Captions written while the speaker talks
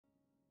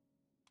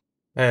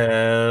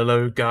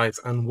Hello guys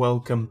and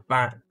welcome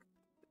back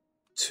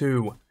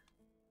to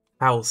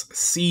House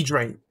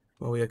Seadrake,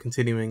 where we are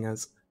continuing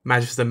as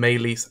Magister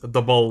Maylis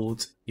the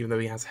Bold, even though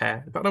he has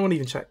hair. But I don't want to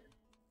even check.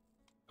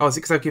 Oh, is it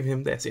because I've given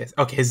him this? Yes.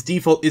 Okay, his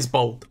default is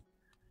bold.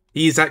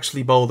 He is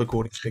actually bold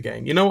according to the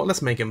game. You know what?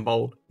 Let's make him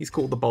bold. He's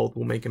called the Bold,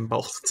 we'll make him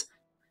bold.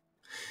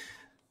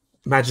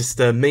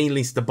 Magister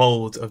Maylis the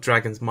Bold of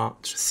Dragon's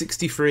March,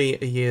 63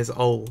 years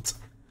old.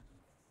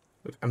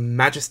 With a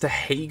Magister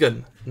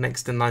Hagen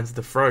next in line to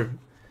the throne.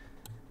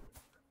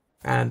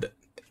 And,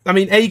 I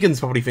mean, Aegon's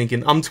probably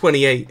thinking, I'm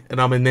 28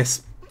 and I'm in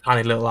this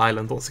tiny little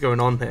island. What's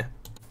going on here?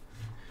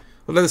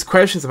 Well, there's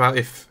questions about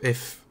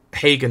if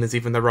Hagen is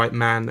even the right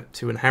man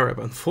to inherit,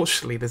 but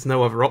unfortunately there's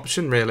no other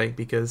option, really,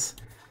 because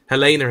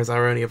Helena is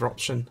our only other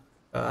option.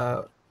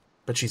 But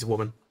she's a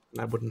woman.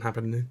 That wouldn't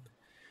happen in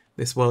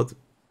this world.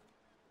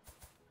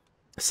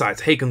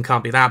 Besides, Hagen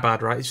can't be that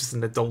bad, right? He's just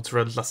an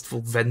adulterous,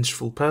 lustful,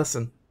 vengeful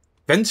person.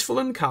 Vengeful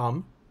and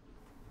calm.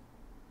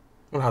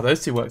 I wonder how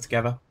those two work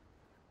together.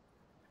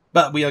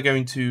 But we are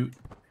going to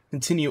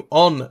continue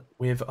on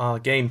with our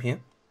game here.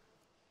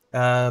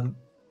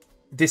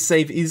 This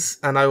save is,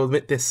 and I will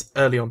admit this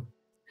early on,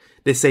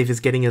 this save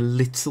is getting a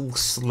little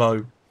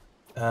slow.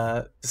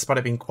 Despite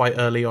it being quite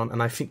early on.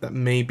 And I think that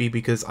may be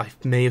because I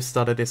may have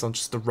started this on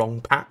just the wrong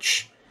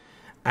patch.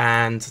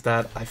 And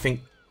that I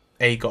think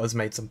AGOT has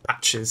made some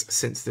patches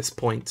since this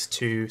point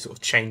to sort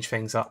of change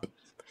things up.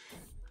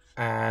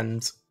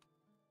 And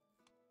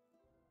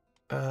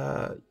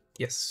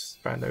yes,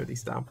 I know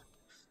these down.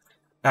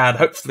 And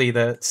hopefully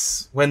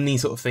that when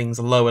these sort of things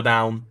are lower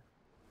down,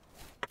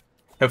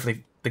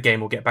 hopefully the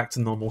game will get back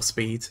to normal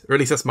speed. Or at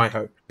least that's my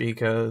hope,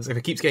 because if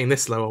it keeps getting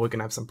this slower, we're going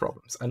to have some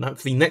problems. And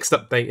hopefully next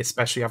update,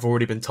 especially, I've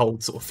already been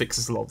told, sort of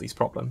fixes a lot of these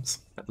problems,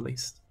 at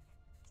least.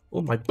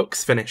 Oh, my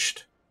book's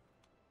finished.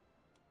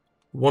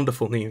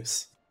 Wonderful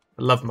news.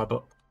 I love my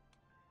book.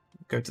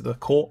 Go to the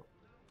court.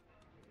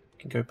 You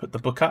can go put the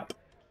book up.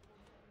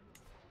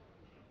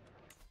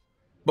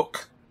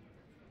 Book.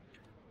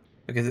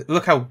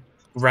 Look how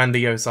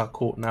grandiose our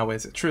court now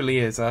is. It truly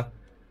is one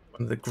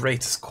of the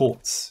greatest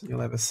courts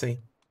you'll ever see.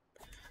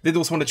 Did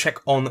also want to check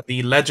on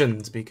the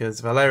legend,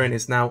 because Valerion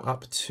is now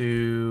up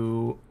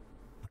to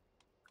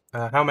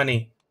how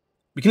many?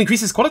 We can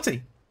increase his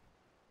quality.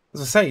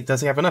 As I say,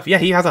 does he have enough? Yeah,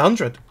 he has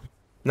 100.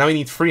 Now we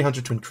need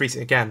 300 to increase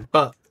it again,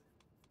 but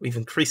we've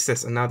increased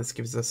this, and now this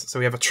gives us, so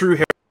we have a true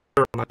hero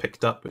I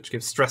picked up, which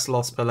gives stress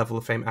loss per level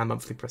of fame and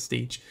monthly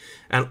prestige,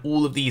 and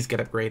all of these get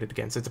upgraded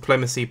again. So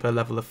diplomacy per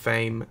level of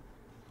fame,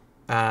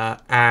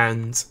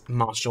 and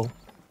martial,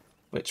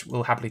 which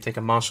will happily take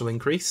a martial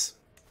increase.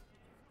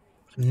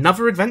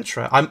 Another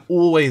adventurer. I'm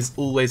always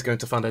going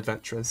to fund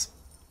adventurers.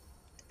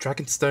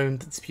 Dragonstone,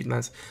 Dispute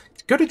Lands.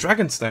 Go to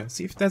Dragonstone,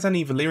 see if there's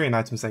any Valyrian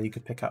items there you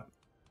could pick up.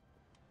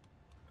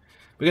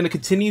 We're going to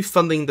continue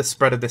funding the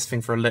spread of this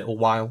thing for a little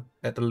while,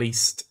 at the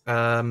least.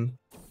 It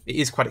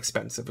is quite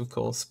expensive, of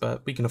course,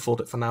 but we can afford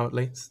it for now, at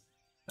least.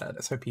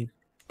 Let's hope he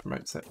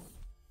promotes it.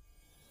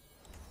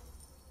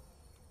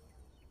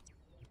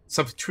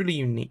 Something truly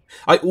unique.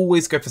 I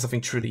always go for something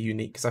truly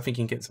unique, because I think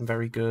you can get some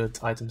very good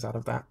items out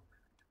of that.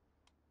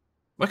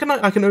 Why can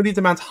I can only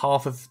demand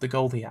half of the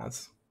gold he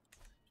has.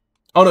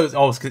 Oh no, it's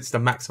because it's the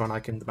maximum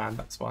I can demand,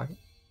 that's why.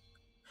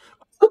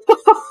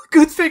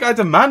 Good thing I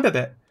demanded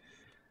it.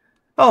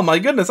 Oh my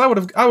goodness, I would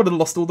have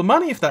lost all the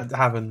money if that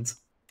happened.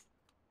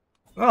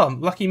 Oh,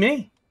 lucky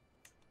me.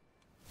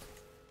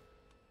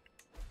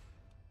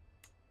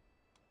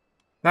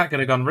 That could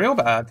have gone real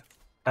bad.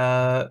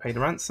 Pay the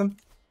ransom.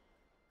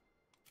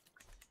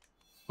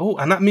 Oh,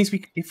 and that means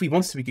if we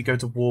wanted to, we could go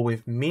to war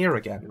with Mir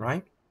again,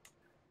 right?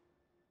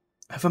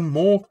 Have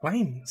more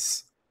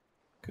claims.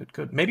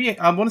 Good. Maybe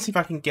I want to see if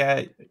I can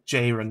get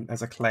Jaren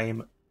as a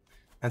claim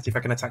and see if I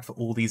can attack for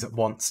all these at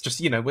once.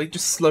 Just, you know, we're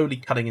just slowly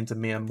cutting into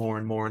Mir more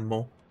and more and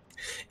more.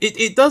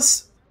 It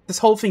does. This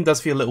whole thing does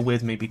feel a little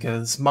weird to me,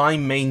 because my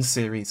main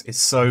series is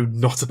so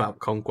not about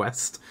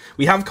conquest.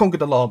 We have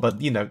conquered a lot,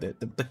 but, you know,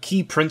 the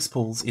key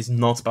principles is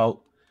not about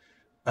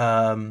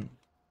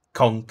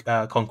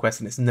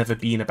conquest, and it's never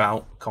been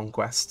about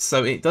conquest.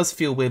 So it does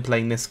feel weird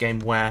playing this game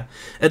where,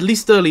 at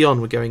least early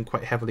on, we're going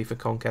quite heavily for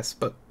conquest.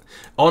 But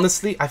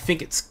honestly, I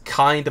think it's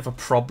kind of a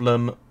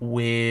problem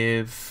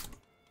with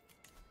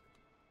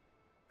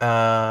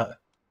AGOT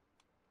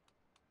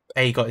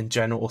in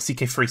general, or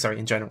CK3, sorry,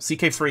 in general.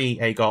 CK3,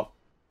 AGOT.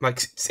 Like,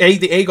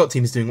 the AGOT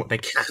team is doing what they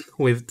can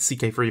with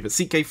CK3, but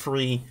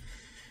CK3,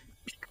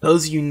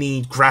 because you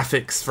need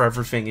graphics for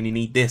everything, and you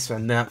need this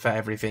and that for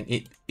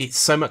everything, it's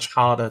so much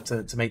harder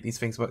to make these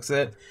things work.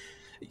 So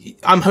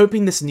I'm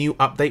hoping this new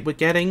update we're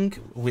getting,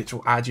 which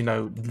will add, you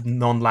know,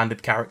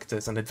 non-landed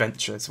characters and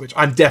adventures, which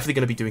I'm definitely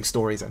going to be doing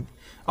stories in.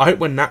 I hope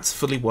when that's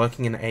fully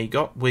working in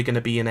AGOT, we're going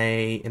to be in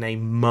a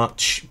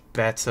much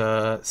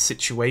better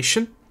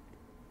situation.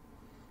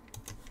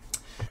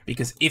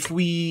 Because if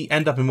we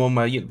end up in one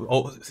where, you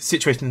know,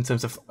 situation in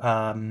terms of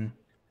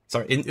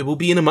it will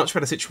be in a much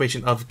better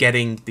situation of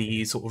getting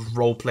these sort of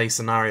roleplay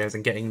scenarios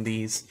and getting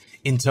these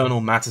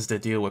internal matters to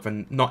deal with,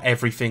 and not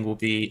everything will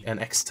be an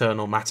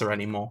external matter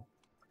anymore.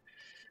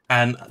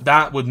 And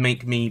that would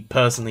make me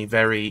personally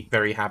very,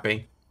 very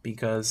happy,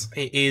 because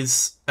it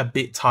is a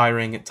bit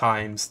tiring at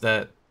times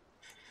that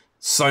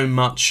so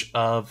much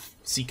of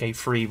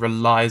CK3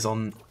 relies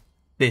on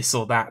this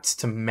or that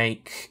to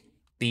make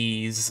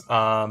these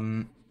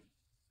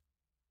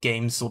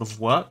games sort of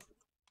work.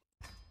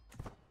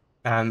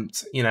 And,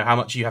 you know, how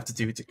much you have to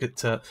do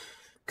to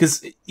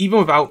because even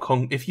without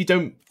if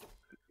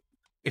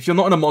you're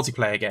not in a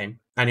multiplayer game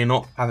and you're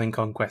not having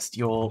conquest,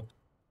 you're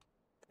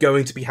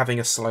going to be having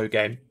a slow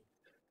game.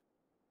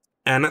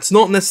 And that's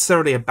not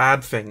necessarily a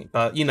bad thing,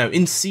 but, you know,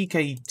 in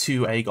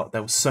CK2-AGOT,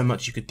 there was so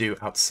much you could do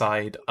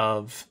outside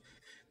of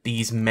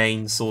these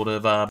main sort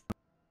of,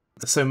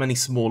 there's so many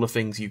smaller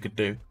things you could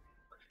do.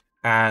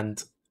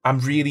 And I'm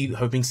really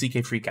hoping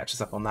CK3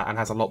 catches up on that and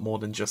has a lot more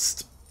than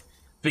just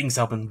things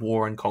helping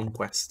war and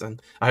conquest.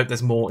 And I hope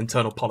there's more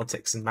internal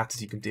politics and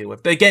matters you can deal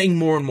with. They're getting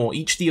more and more.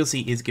 Each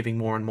DLC is giving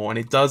more and more, and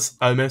it does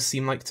almost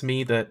seem like to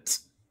me that,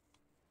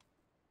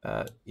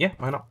 yeah,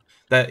 why not?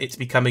 That it's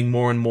becoming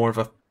more and more of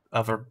a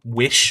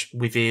wish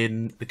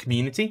within the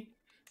community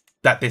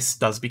that this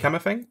does become a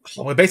thing.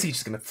 Well, we're basically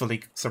just going to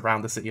fully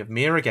surround the city of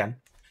Mir again.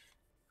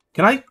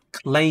 Can I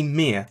claim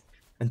Mir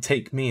and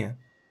take Mir?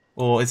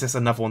 Or is this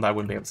another one that I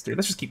wouldn't be able to do?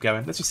 Let's just keep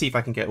going. Let's just see if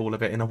I can get all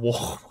of it in a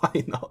war.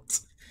 Why not?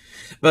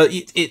 But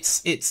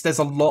there's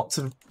a lot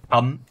to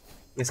come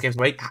this game's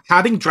way.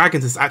 Adding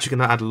dragons is actually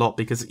going to add a lot,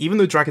 because even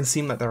though dragons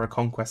seem like they're a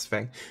conquest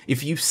thing,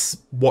 if you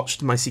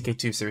watched my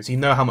CK2 series, you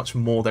know how much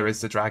more there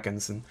is to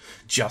dragons than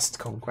just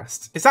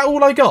conquest. Is that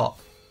all I got?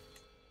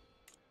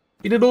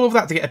 You did all of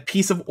that to get a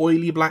piece of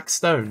oily black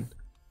stone.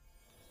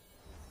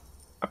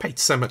 I paid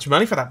so much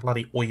money for that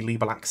bloody oily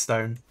black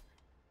stone.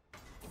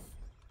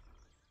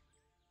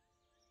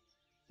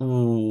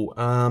 Ooh,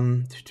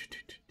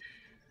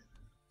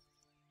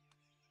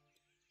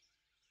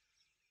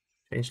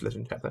 Change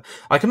legend chapter.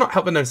 I cannot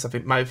help but notice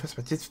something. My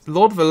perspective. Did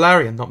Lord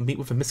Valerion not meet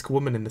with a mystical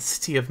woman in the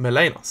city of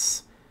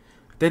Melanos?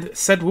 Did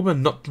said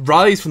woman not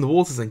rise from the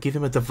waters and give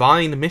him a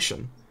divine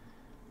mission?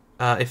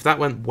 If that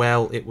went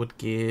well, it would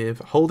give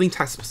holding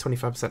tax plus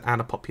 25%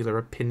 and a popular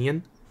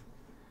opinion.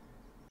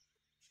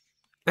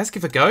 Let's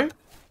give it a go.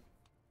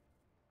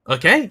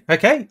 Okay,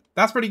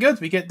 that's pretty good.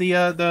 We get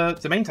the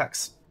domain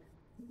tax,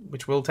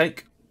 which we'll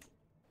take.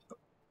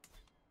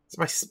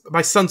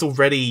 My son's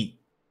already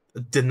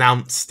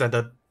denounced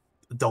an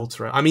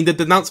adulterer. I mean, the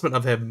denouncement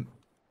of him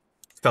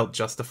felt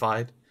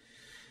justified.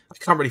 I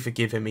can't really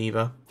forgive him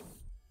either.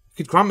 I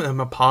could grant him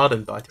a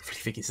pardon, but I don't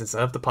really think he's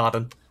deserved the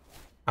pardon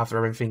after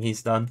everything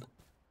he's done.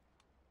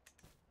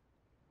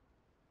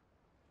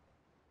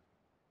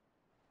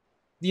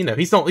 You know,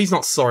 he's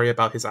not sorry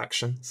about his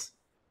actions.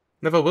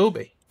 Never will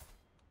be.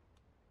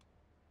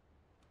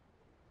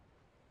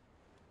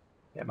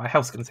 Yeah, my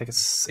health's going to take an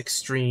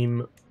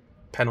extreme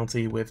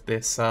penalty with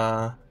this.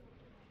 Oh,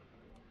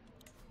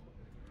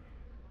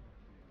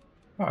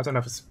 I don't know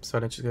if it's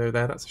starting to go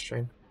there. That's a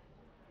shame.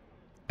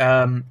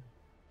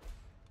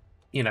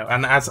 You know,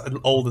 and as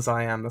old as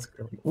I am, that's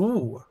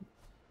ooh,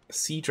 a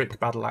Seadrake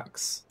battle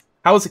axe.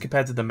 How is it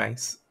compared to the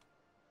mace?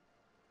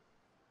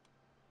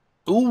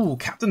 Ooh,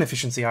 captain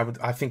efficiency.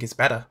 I think is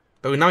better.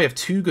 But now we have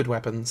two good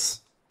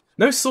weapons.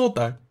 No sword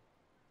though.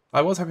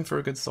 I was hoping for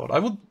a good sword.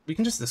 We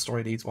can just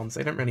destroy these ones.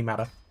 They don't really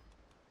matter.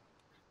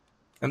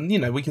 And you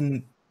know, we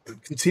can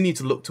continue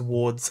to look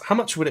towards. How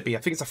much would it be? I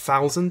think it's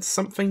 1,000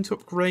 something to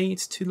upgrade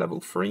to level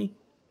 3.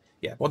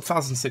 Yeah,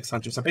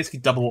 1,600. So basically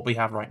double what we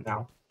have right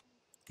now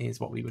is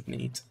what we would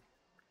need.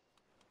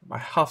 My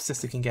half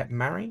sister can get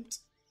married.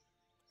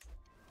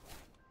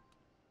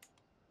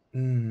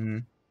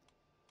 They're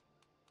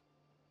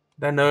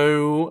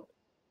no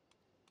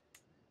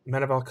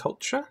men of our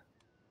culture.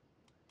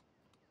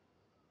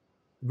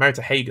 Married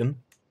to Hagen.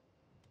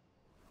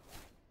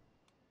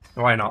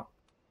 Why not?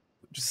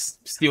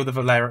 Just steal the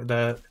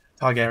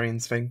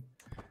Targaryens thing.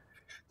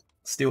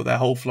 Steal their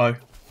whole flow.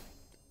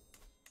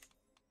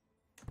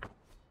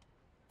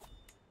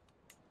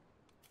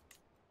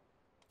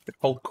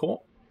 Hold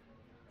court?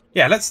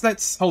 Yeah,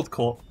 let's hold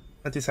court.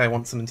 I did say I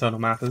want some internal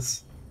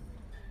matters.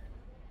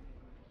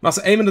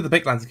 Master Aemon of the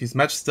Big Lands accused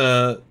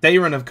Magister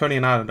Daeron of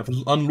Conian Island of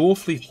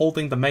unlawfully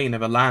holding the domain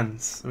over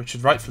lands which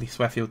should rightfully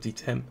swear fealty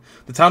to him.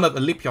 The town of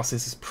Olypios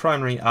is his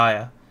primary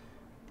ire,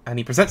 and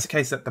he presents a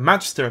case that the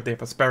Magister of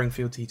Olypios bearing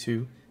fealty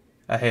to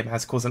him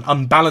has caused an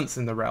unbalance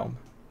in the realm.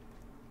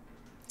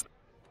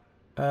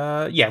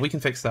 Yeah, we can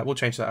fix that. We'll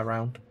change that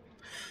around.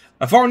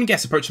 A foreign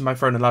guest approaching my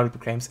throne and loudly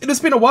proclaims, "It has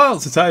been a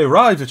while since I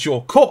arrived at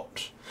your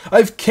court. I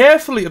have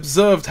carefully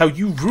observed how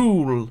you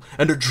rule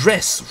and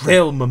address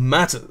realm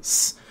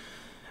matters,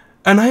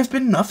 and I have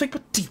been nothing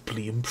but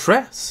deeply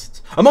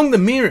impressed. Among the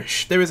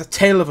Mirish, there is a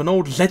tale of an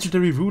old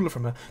legendary ruler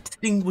from a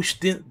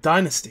distinguished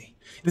dynasty.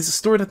 It is a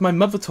story that my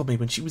mother told me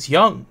when she was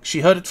young.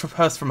 She heard it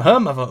from her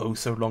mother oh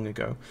so long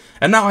ago.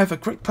 And now I have a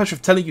great pleasure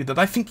of telling you that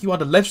I think you are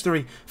the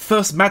legendary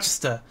first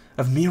Magister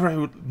of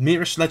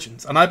Mirish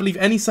legends, and I believe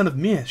any son of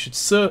Mir should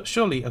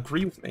surely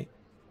agree with me.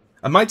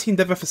 A mighty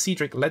endeavour for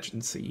Seadrake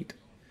Legend Seed.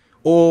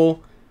 Or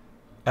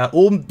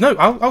no,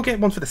 I'll get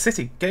one for the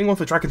city. Getting one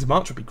for Dragon's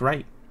March would be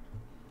great.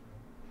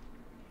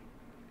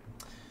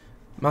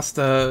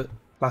 Master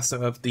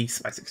Blaster of the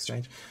Spice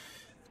Exchange.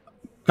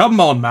 Come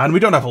on, man, we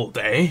don't have all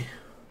day.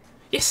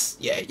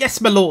 Yes,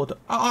 my lord.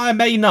 I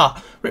may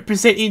not,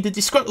 representing the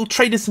disgruntled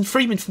traders and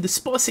freemen from the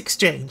Spice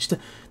Exchange. The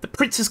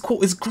Prince's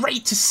Court is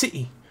great to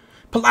see.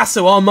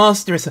 Palazzo, our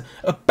master, is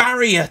a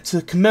barrier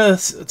to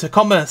commerce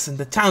and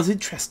the town's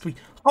interest. We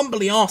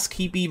humbly ask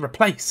he be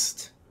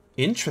replaced.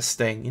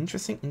 Interesting.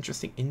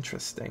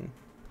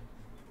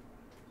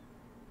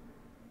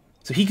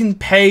 So he can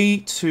pay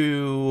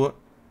to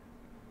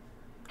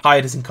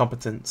hide his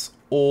incompetence,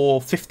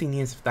 or 15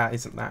 years of that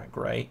isn't that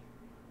great.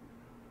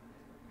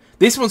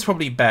 This one's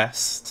probably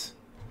best.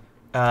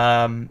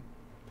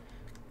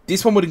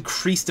 This one would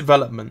increase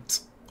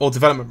development, or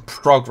development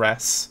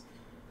progress.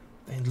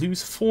 They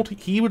lose 40.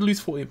 He would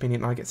lose 40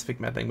 opinion, and I get civic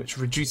meddling, which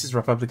reduces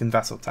Republican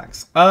vassal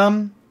tax.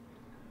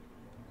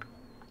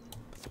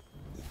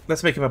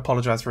 Let's make him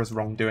apologize for his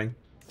wrongdoing.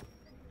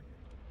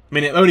 I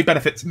mean, it only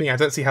benefits me. I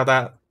don't see how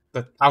the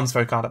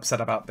townsfolk aren't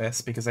upset about this,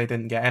 because they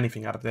didn't get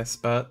anything out of this,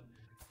 but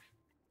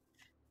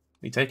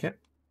we take it.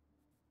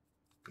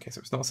 Okay,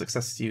 so it's not a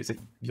success to you. Is it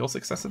your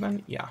successor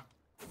then? Yeah.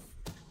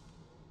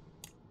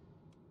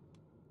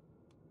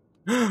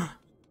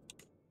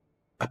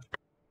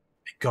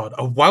 God,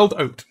 a wild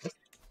oat.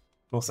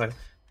 Also,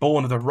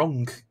 born of the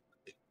wrong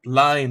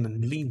line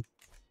and lean.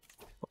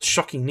 What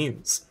shocking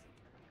news.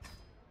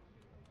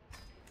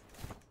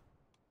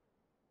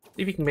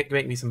 See if you can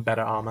make me some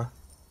better armor.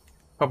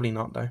 Probably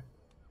not, though.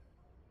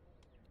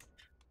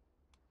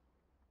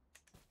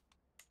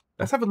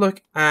 Let's have a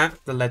look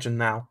at the legend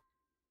now.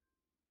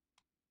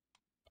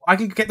 I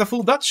can get the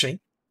full duchy.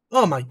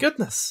 Oh my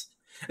goodness.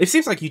 It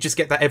seems like you just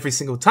get that every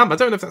single time. I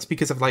don't know if that's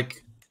because of,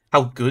 like,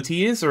 how good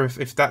he is, or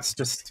if that's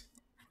just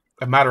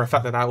a matter of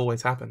fact that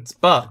always happens.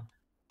 But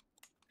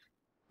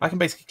I can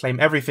basically claim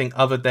everything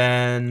other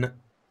than...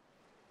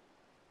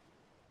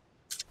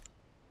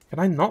 Can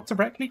I not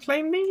directly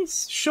claim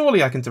these?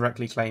 Surely I can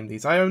directly claim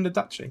these. I own the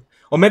duchy.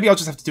 Or maybe I'll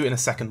just have to do it in a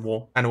second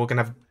war, and we're going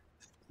to have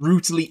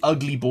brutally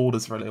ugly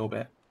borders for a little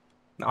bit.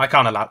 No, I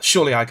can't allow...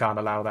 Surely I can't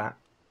allow that.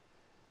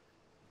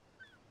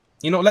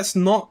 You know, let's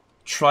not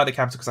try the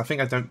capital, because I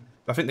think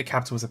the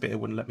capital was a bit it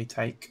wouldn't let me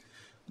take.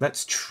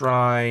 Let's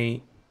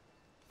try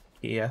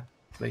here,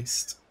 at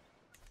least.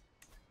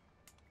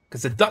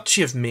 Because the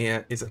Duchy of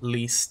Mir is at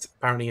least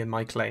apparently in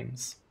my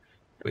claims.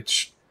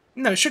 Which,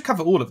 no, it should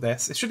cover all of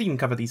this. It should even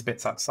cover these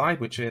bits outside,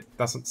 which it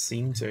doesn't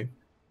seem to.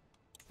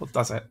 Or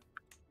does it?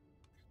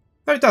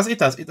 No, it does.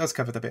 It does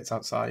cover the bits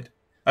outside.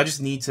 I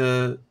just need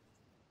to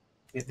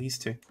get these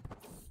two.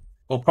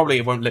 Or probably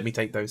it won't let me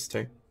take those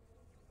two.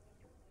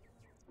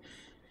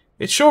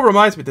 It sure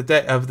reminds me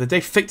of the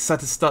day fate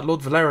decided to start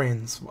Lord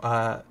Valerion's.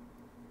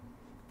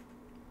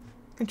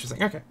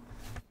 Interesting, okay.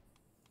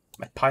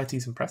 My piety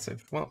is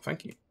impressive. Well,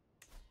 thank you.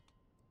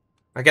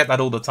 I get that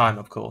all the time,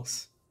 of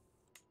course.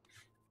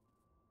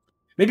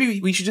 Maybe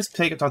we should just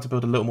take time to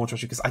build a little more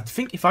treasure, because I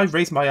think if I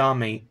raise my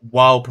army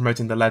while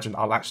promoting the legend,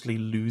 I'll actually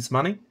lose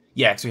money.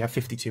 Yeah, because we have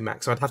 52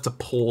 max, so I'd have to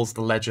pause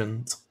the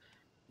legend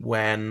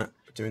when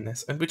doing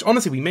this. And which,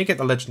 honestly, we may get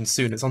the legend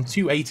soon. It's on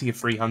 280 of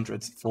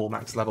 300 for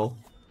max level.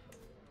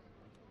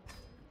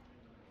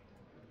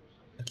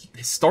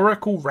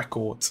 Historical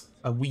record.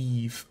 A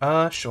weave.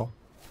 Sure.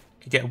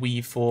 Could get a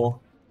weave for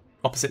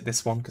opposite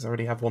this one, because I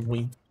already have one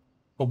weave.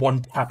 Or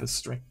one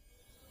tapestry.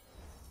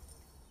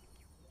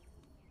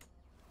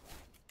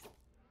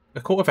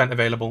 A court event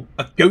available.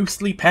 A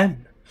ghostly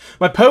pen.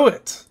 My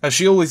poet, as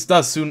she always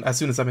does as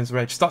soon as I'm in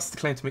rage, starts to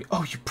claim to me,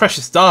 "Oh, you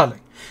precious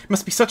darling. It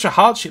must be such a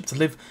hardship to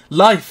live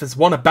life as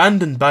one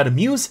abandoned by the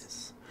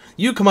muses.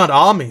 You command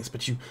armies,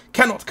 but you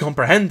cannot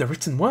comprehend the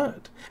written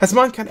word. Has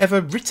mankind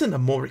ever written a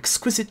more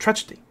exquisite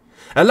tragedy?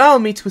 Allow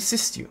me to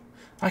assist you.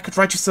 I could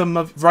write some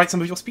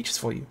of your speeches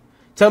for you.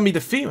 Tell me the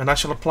theme, and I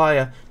shall apply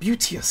a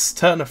beauteous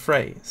turn of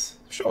phrase.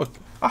 Sure,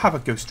 I'll have a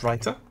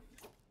ghostwriter.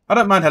 I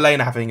don't mind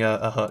Helena having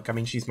a hook. I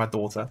mean, she's my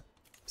daughter,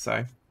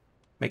 so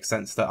makes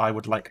sense that I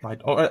would like my...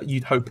 Or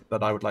you'd hope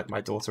that I would like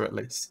my daughter, at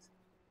least.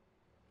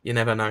 You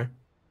never know.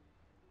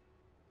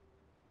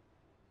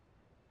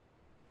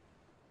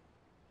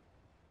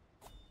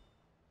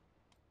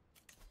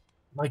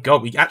 My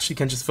god, we actually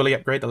can just fully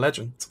upgrade the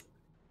legend.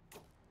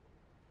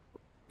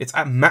 It's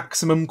at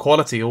maximum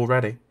quality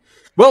already.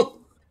 Well,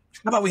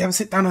 how about we have a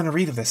sit down and a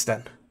read of this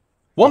then?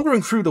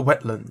 Wandering through the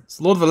wetlands,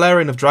 Lord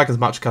Valerian of Dragon's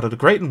March cut a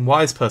great and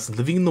wise person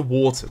living in the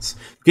waters,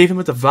 who gave him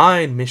a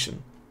divine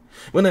mission.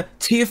 When a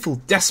tearful,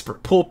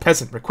 desperate, poor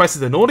peasant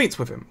requested an audience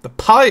with him, the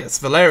pious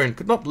Valerian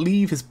could not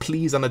leave his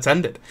pleas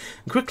unattended,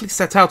 and quickly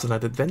set out on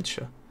an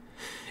adventure.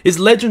 His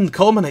legend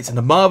culminates in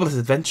a marvellous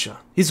adventure.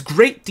 His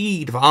great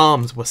deed of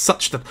arms was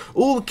such that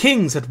all the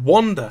kings had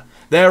wonder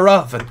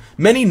thereof, and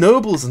many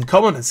nobles and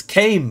commoners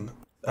came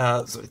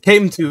to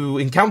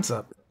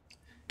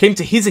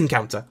his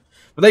encounter,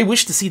 but they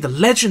wished to see the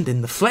legend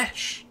in the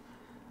flesh.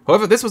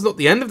 However, this was not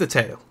the end of the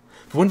tale,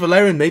 for when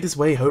Valerian made his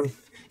way home,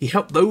 he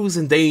helped those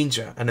in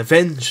danger and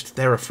avenged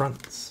their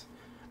affronts.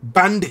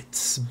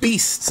 Bandits,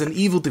 beasts, and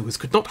evildoers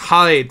could not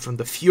hide from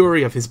the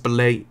fury of his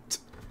blade.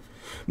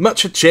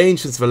 Much had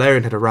changed since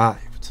Valerian had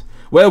arrived.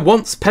 Where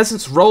once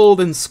peasants rolled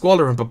in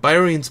squalor and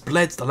barbarians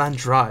bled the land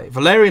dry,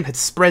 Valerion had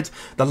spread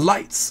the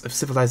lights of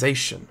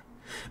civilization.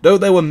 Though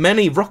there were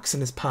many rocks in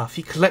his path,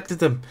 he collected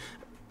them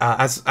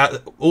as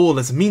a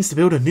means to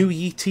build a new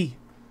ET.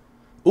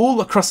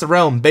 All across the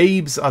realm,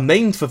 babes are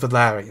named for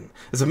Valerion,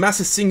 as the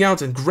masses sing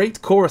out in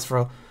great chorus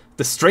for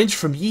the stranger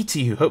from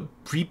Yeti who hope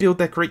rebuild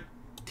their great...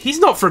 He's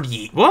not from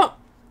Yeet. What?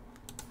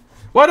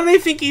 Why do they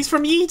think he's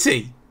from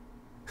Yeti?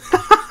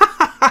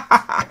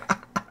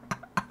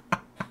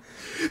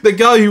 The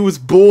guy who was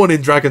born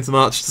in Dragon's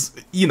March,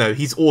 you know,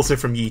 he's also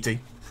from Yeti.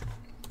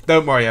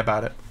 Don't worry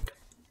about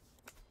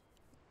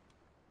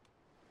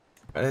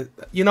it.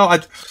 You know,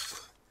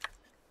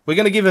 we're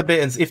going to give a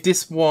bit, and if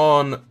this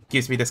one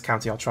gives me this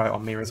county, I'll try it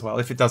on Mir as well.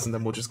 If it doesn't,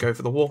 then we'll just go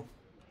for the war.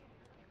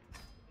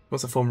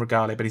 What's a form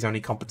Regale, but he's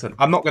only competent.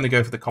 I'm not going to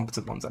go for the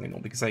competent ones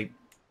anymore, because they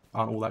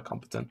aren't all that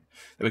competent.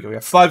 There we go, we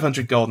have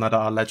 500 gold now that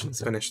our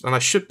legend's finished. And I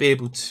should be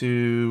able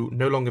to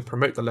no longer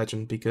promote the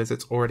legend, because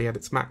it's already at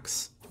its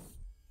max.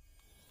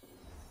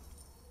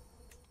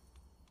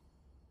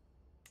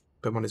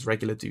 Put him on his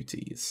regular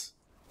duties.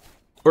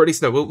 Or at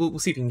least, no, we'll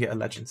see if we can get a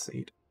legend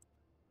seed.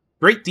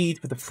 Great deed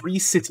for the free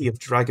city of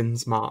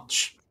Dragon's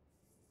March.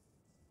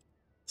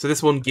 So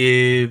this one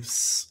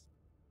gives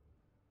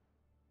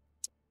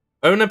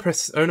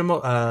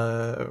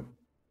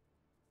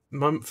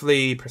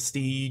monthly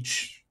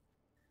prestige.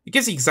 It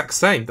gives the exact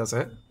same, does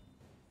it?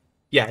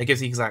 Yeah, it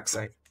gives the exact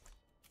same.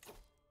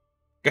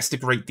 Guess the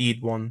great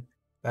deed one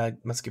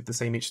must give the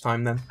same each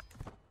time then.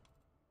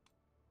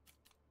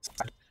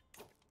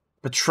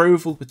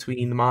 Betrothal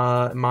between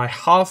my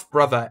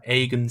half-brother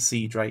Aegon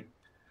Seadrake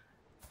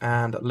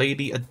and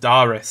Lady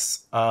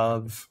Adaris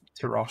of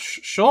Tirosh.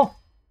 Sure.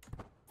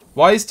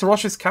 Why is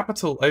Tirosh's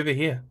capital over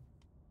here?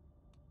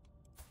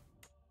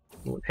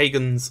 Well,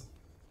 Hagen's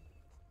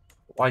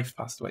wife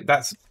passed away.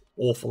 That's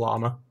awful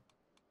armor.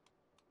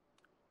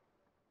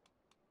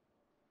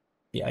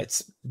 Yeah,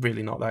 it's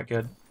really not that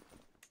good.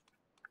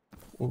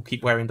 We'll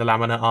keep wearing the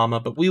laminate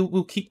armor, but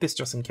we'll keep this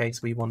just in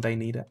case we one day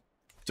need it.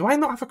 Do I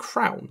not have a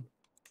crown?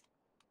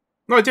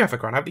 No, I do have a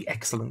crown. I have the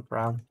excellent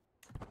crown.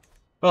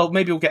 Well,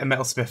 maybe we'll get a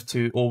metalsmith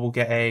too, or we'll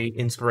get a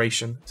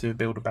inspiration to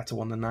build a better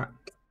one than that.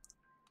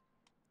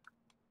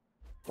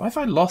 Why have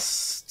I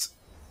lost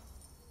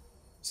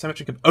so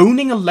much?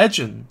 Owning a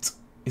legend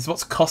is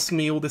what's costing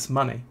me all this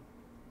money.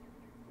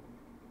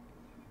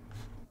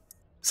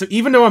 So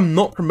even though I'm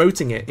not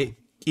promoting it, it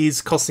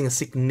is costing a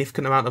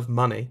significant amount of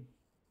money.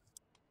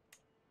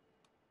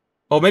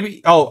 Or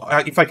maybe,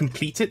 if I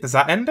complete it, does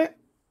that end it?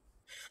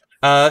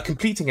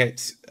 Completing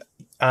it,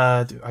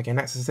 do I gain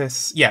access to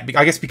this? Yeah,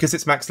 I guess because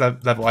it's max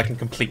level, I can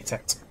complete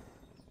it.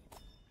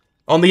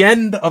 On the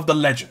end of the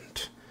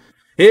legend.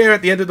 Here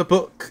at the end of the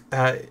book,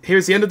 here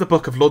is the end of the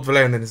book of Lord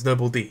Valerion and his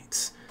noble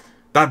deeds,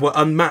 that were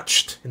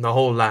unmatched in the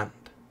whole land.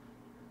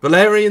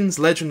 Valerion's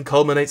legend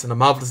culminates in a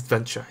marvellous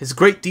adventure. His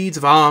great deeds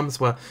of arms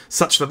were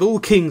such that all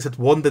kings had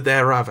wondered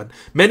thereof, and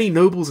many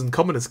nobles and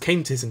commoners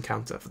came to his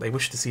encounter, for they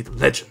wished to see the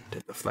legend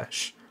in the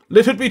flesh.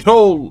 Let it be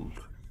told!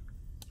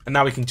 And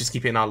now we can just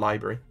keep it in our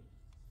library.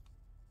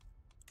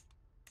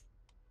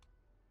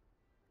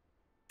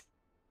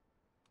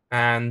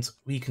 And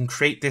we can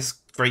create this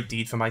great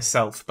deed for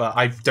myself, but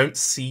I don't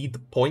see the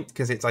point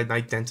because it's an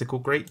identical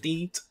great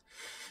deed.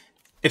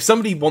 If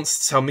somebody wants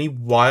to tell me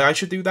why I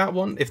should do that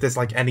one, if there's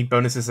like any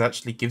bonuses it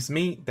actually gives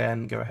me,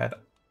 then go ahead.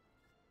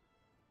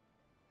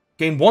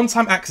 Gain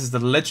one-time access to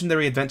the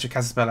legendary adventure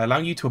cast spell,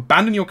 allowing you to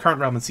abandon your current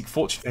realm and seek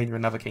fortune in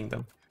another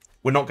kingdom.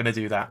 We're not going to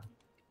do that.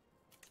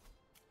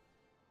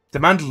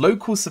 Demand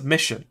local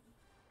submission.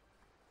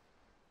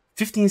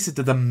 15 is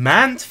to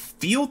demand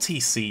fealty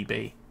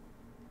CB.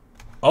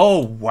 Oh,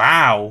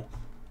 wow.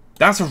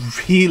 That's a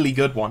really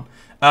good one.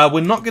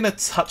 We're not going to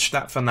touch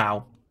that for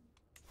now.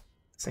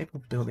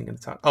 Disable building in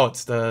the town. Oh,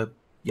 it's the...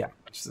 Yeah,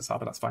 just the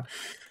Saba, that's fine.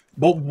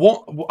 But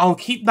I'll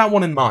keep that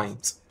one in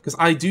mind. Because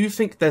I do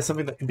think there's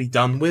something that can be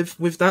done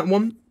with that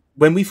one.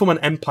 When we form an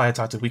empire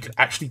title, we could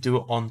actually do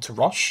it on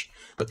Tirosh.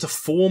 But to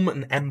form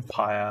an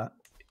empire...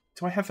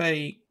 Do I have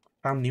a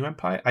found new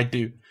empire? I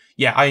do.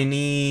 Yeah, I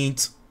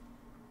need...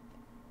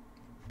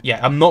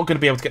 Yeah, I'm not going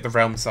to be able to get the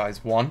realm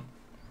size 1.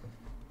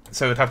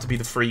 So it'd have to be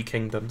the 3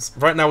 kingdoms.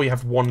 Right now we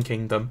have 1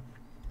 kingdom.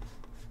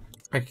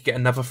 I could get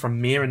another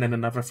from Mir and then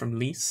another from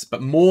Lys.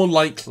 But more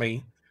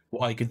likely,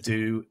 what I could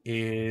do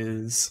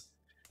is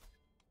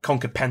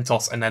conquer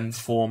Pentos and then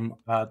form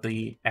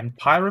the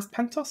Empire of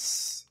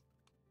Pentos.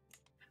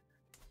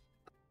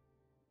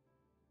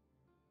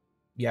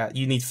 Yeah,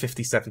 you need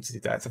 57 to do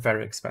that. It's a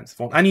very expensive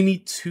one. And you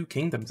need 2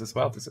 kingdoms as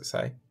well, does it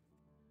say?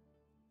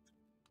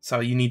 So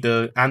you need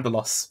the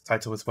Andalos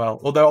title as well.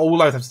 Although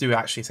all I have to do is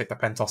actually take the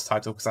Pentos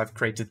title because I've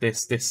created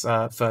this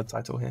third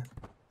title here.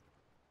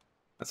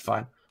 That's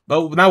fine.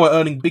 Well, now we're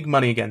earning big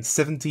money again.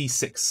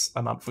 76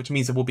 a month, which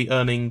means that we'll be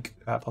earning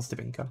positive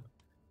income.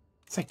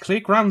 Say,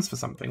 clear grounds for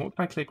something. What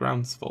can I clear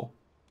grounds for?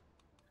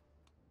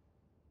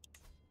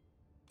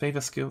 Favor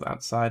skilled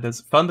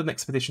outsiders. Fund an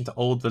expedition to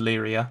Old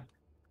Valyria.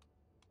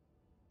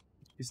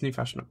 His new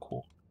fashion at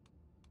court.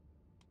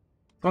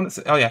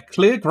 Oh yeah,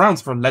 clear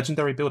grounds for a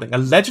legendary building. A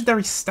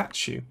legendary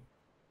statue.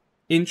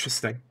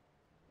 Interesting.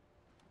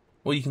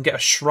 Or you can get a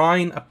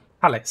shrine, a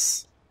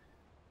palace.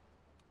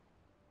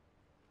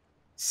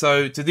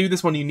 So to do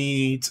this one, you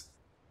need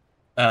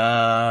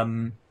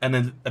and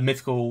then a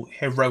mythical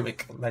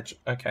heroic legend.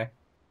 Okay.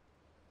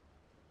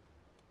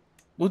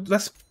 Well,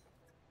 let's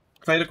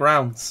clear the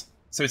grounds.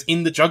 So it's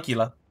in the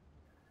jugular.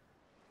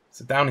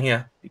 So down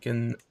here, you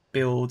can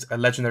build a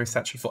legendary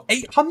statue for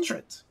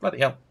 800. Bloody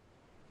hell.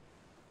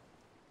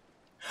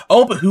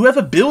 Oh, but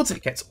whoever builds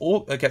it gets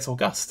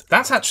August.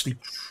 That's actually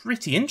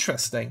pretty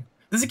interesting.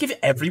 Does it give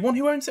everyone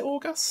who owns it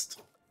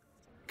August?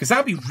 Because that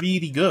would be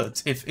really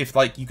good if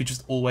like you could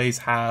just always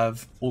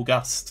have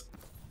August.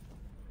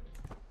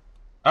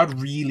 I'd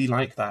really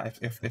like that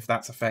if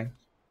that's a thing.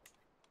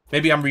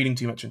 Maybe I'm reading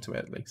too much into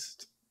it at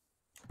least.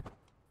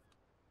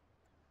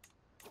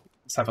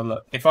 Let's have a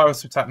look. If I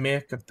was to attack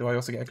Mirk, do I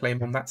also get a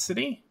claim on that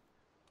city?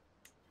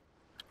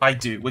 I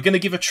do. We're going to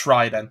give a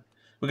try then.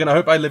 We're going to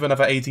hope I live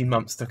another 18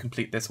 months to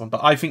complete this one.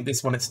 But I think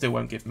this one it still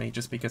won't give me,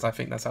 just because I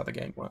think that's how the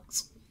game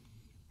works.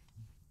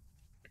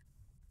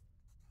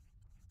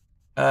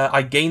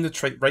 I gained the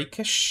trait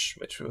Rakish,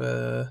 which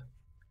were...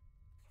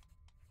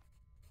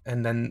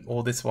 And then,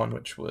 or this one,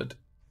 which would...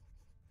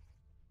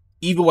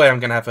 Either way,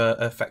 I'm going to have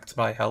an effect to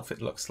my health,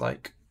 it looks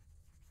like.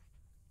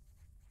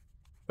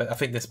 But I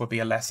think this would be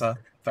a lesser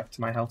effect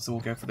to my health, so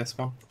we'll go for this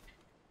one.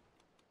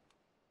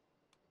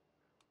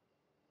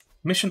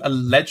 Mission a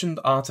legend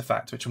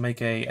artifact, which will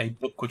make a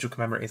book which will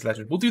commemorate his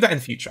legend. We'll do that in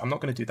the future. I'm not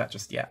going to do that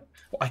just yet.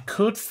 Well, I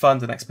could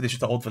fund an expedition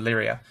to Old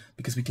Valyria,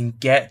 because we can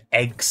get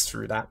eggs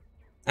through that.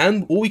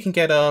 Or we can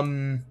get,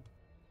 an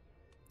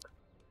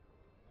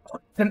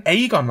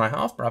Aegon, my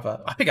half-brother.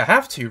 I think I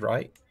have to,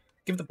 right?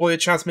 Give the boy a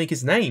chance to make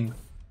his name.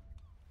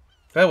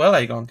 Farewell,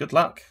 Aegon. Good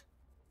luck.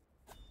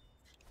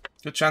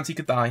 Good chance he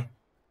could die.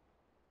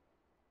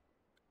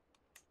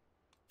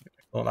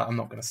 Well, I'm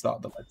not going to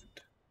start the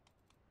legend.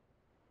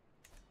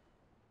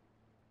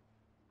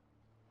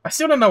 I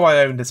still don't know why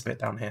I own this bit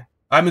down here.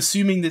 I'm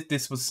assuming that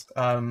this was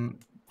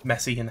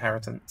messy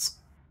inheritance.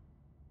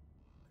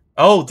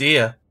 Oh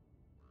dear.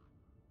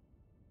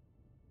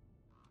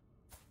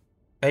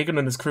 Aegon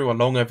and his crew are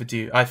long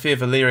overdue. I fear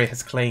Valyria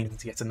has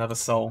claimed yet another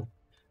soul.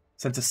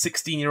 Sent a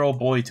 16-year-old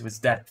boy to his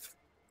death.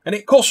 And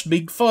it cost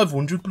me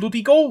 500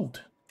 bloody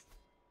gold.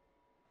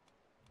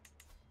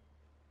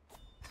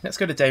 Let's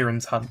go to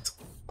Daeron's hunt.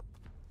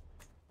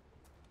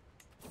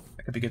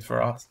 That could be good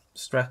for our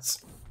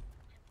stress.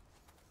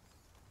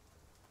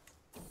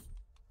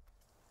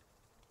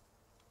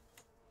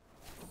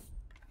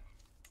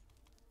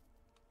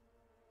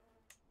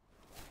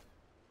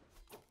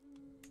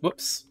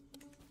 Whoops.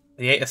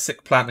 He ate a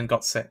sick plant and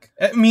got sick.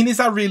 I mean, is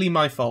that really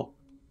my fault?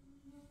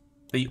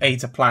 That you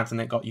ate a plant and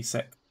it got you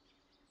sick?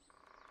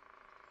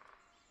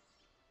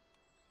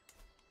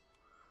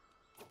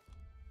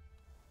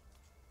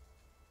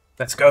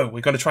 Let's go.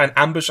 We're going to try and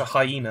ambush a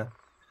hyena.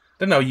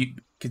 Don't know, you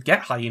could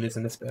get hyenas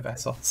in this bit of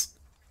Essos.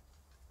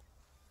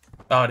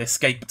 Oh, it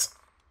escaped.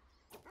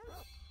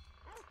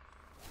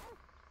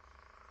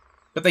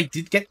 But they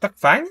did get the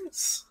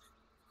fangs?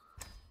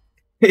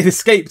 It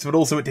escaped, but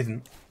also it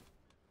didn't.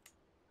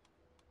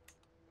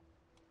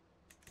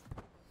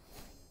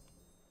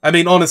 I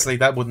mean, honestly,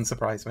 that wouldn't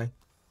surprise me.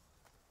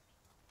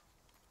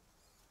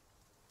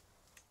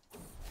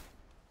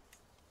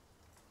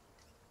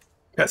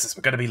 Yes,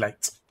 we're going to be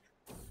late.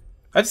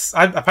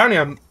 Apparently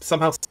I'm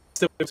somehow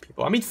still with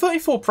people. I mean,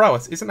 34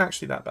 prowess isn't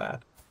actually that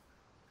bad.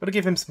 Gotta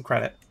give him some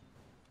credit.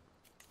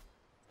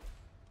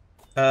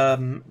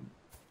 Adara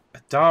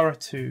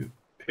to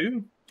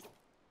who?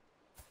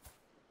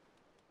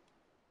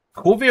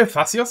 Corvio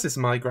Fascios is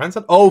my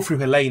grandson? Oh, through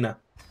Helena.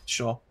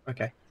 Sure,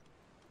 okay. I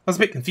was a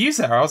bit confused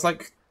there. I was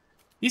like,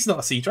 he's not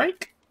a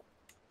Seadrake.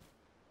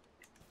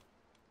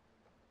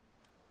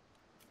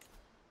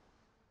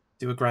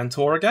 Do a grand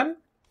tour again.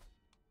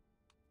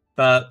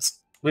 But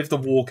with the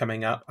war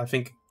coming up, I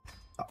think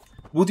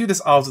we'll do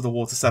this after the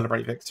war to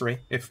celebrate victory,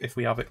 if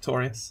we are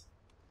victorious.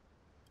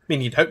 I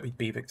mean, you'd hope we'd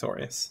be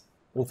victorious,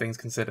 all things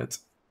considered.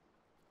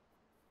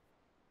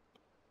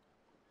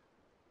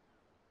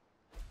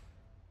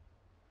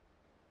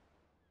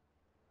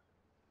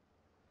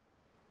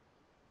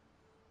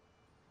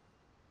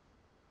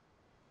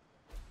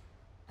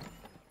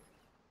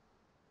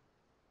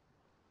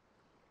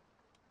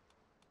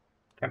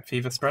 Camp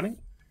fever spreading.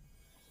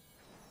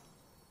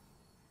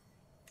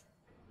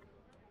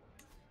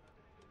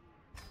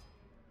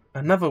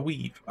 Another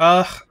weave.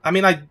 I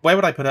mean, where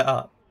would I put it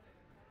up?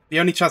 The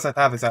only chance I'd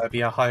have is that it would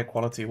be a higher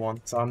quality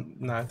one. So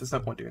no, there's no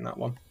point doing that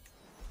one.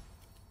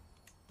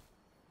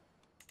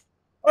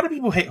 Why do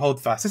people hate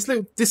Holdfast?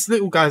 This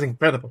little guy's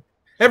incredible.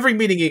 Every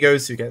meeting he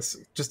goes to gets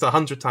just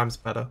 100 times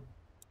better.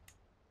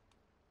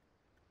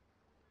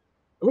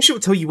 I wish it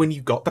would tell you when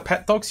you got the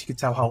pet dog so you could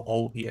tell how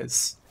old he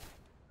is.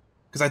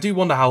 Because I do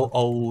wonder how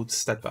old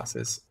Steadfast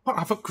is. Oh,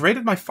 I've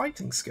upgraded my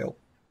fighting skill.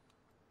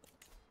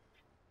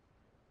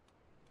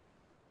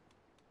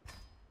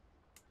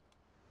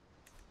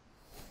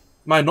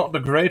 Am I not the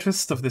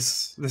greatest of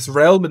this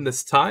realm in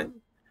this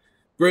time?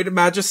 Great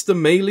Magister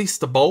Malleus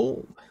the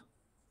Bold.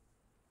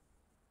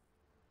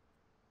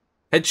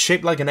 Head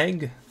shaped like an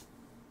egg.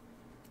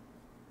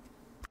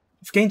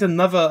 I've gained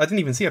another... I didn't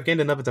even see I've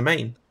gained another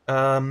domain.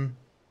 That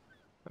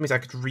means I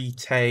could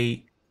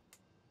retake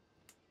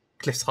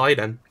Cliff's High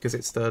then, because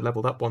it's the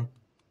leveled up one.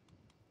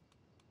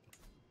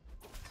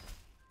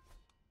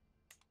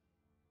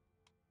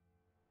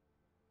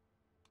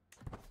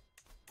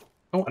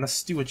 Oh, and a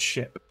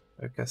stewardship.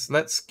 Okay, so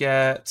let's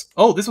get...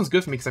 Oh, this one's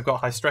good for me because I've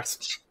got high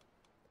stress.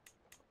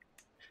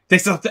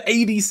 Takes up to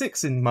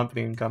 86 in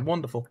monthly income.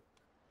 Wonderful.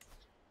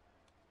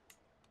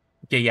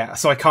 Okay, yeah,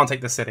 so I can't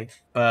take the city,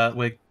 but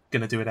we're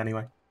gonna do it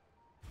anyway.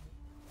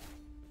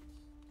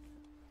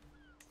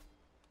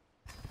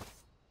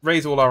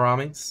 Raise all our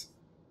armies.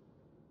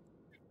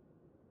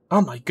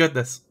 Oh my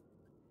goodness.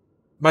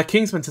 My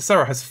kingsman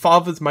Tessera has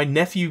fathered my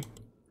nephew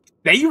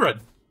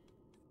Daron.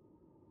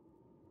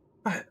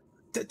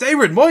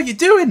 Daron, what are you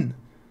doing?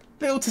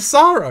 Little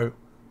Tessaro.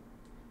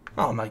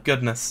 Oh my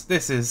goodness.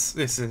 This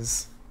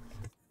is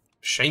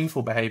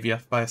shameful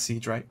behaviour by a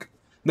Seadrake.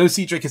 No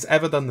Seadrake has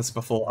ever done this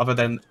before, other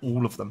than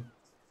all of them.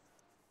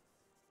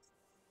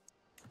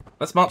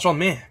 Let's march on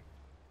me.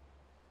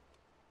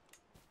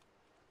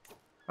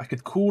 I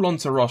could call on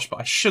to Roche,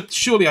 but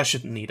surely I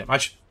shouldn't need him. I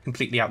should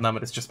completely outnumber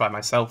this just by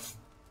myself.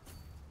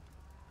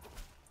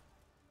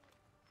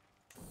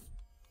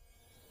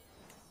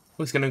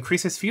 Oh, he's going to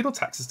increase his feudal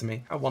taxes to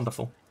me. How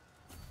wonderful.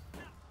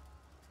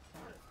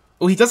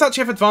 Oh, he does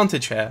actually have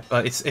advantage here,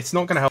 but it's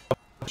not going to help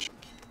much.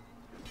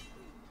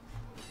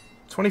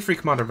 23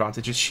 commander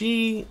advantage. Is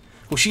she...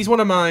 Well, she's one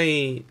of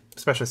my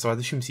specialists, so I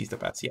assume she's the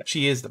best. Yeah,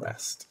 she is the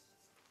best.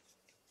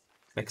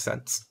 Makes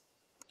sense.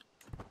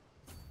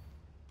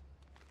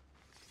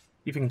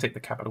 See if we can take the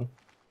capital.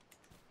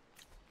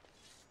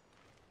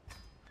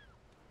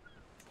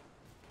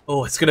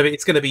 Oh, it's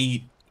gonna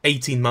be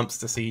 18 months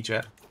to siege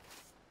it.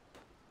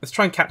 Let's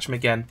try and catch him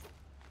again.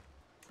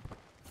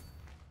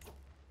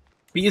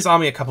 Beat his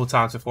army a couple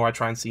times before I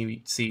try and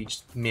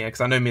siege Mir,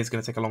 because I know Mir's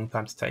gonna take a long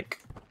time to take.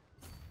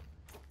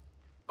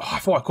 Oh, I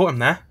thought I caught him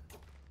there.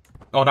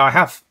 Oh, no, I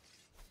have.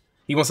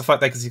 He wants to fight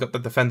there because he's got the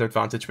defender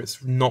advantage, but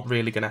it's not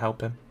really gonna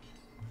help him.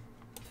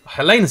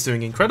 Helena's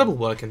doing incredible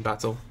work in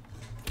battle.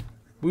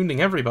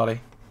 Wounding everybody.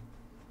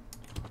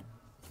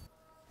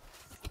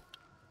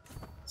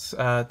 Let's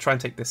try and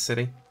take this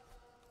city.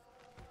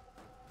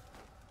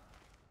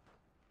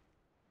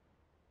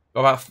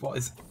 What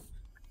is...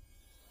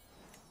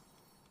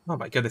 Oh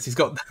my goodness, he's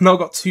now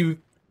got two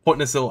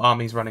pointless little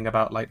armies running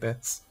about like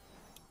this.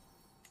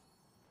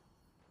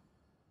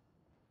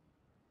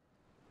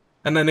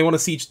 And then they want to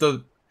siege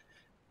the...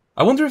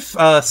 I wonder if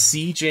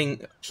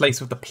sieging a place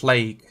with the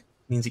plague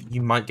means that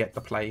you might get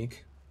the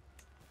plague.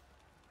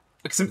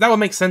 Because that would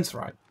make sense,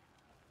 right?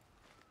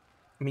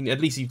 I mean, at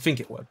least you'd think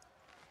it would.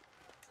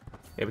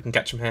 Yeah, we can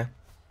catch him here.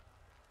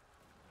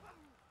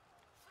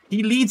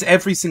 He leads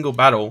every single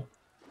battle,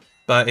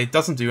 but it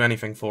doesn't do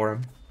anything for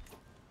him.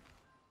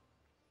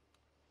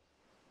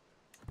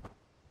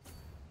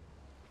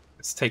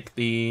 Let's take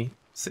the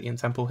city and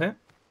temple here.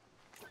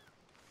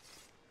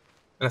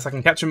 Unless I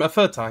can catch him a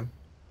third time.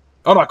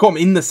 Oh no, I caught him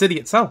in the city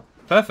itself.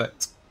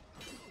 Perfect.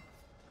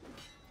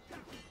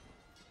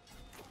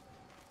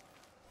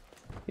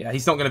 Yeah,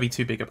 he's not going to be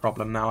too big a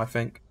problem now, I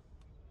think.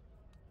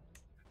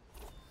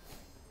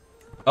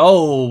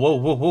 Oh, whoa,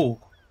 whoa,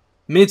 whoa.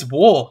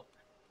 Mid-war.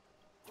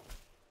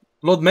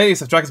 Lord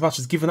Malleus of Dragonsmarch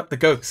has given up the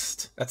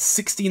ghost at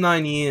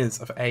 69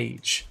 years of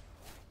age.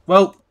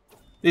 Well,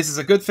 this is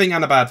a good thing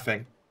and a bad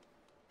thing.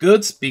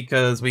 Good,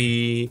 because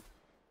we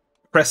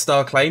pressed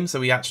our claim, so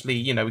we actually,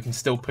 you know, we can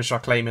still push our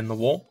claim in the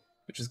war,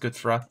 which is good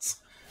for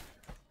us.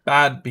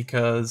 Bad,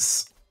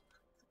 because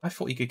I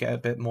thought you could get a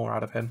bit more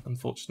out of him,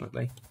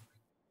 unfortunately.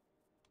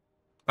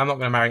 I'm not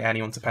going to marry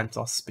anyone to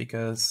Pentos,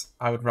 because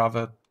I would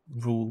rather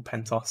rule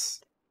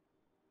Pentos.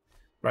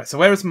 Right, so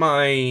where is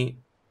my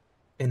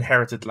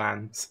inherited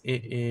land?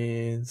 It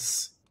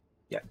is...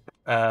 yeah,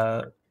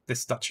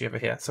 this duchy over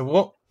here. So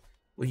what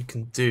we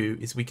can do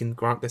is we can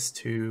grant this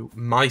to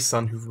my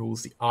son who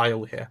rules the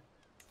Isle here.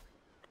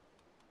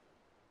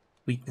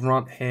 We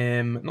grant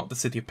him, not the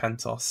city of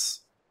Pentos,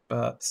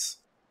 but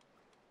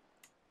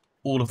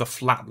all of the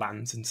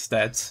flatlands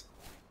instead.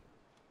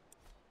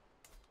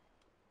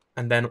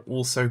 And then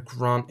also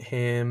grant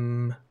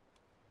him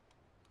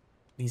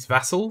these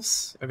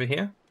vassals over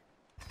here.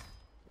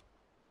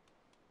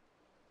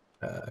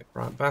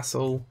 Grant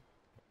vassal.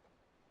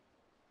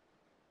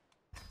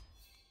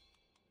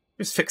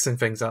 Just fixing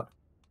things up.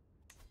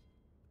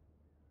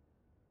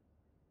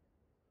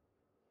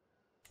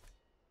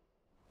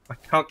 I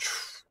can't...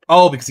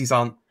 Oh, because these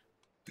aren't...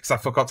 Because I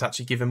forgot to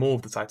actually give him all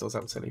of the titles,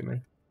 that was silly of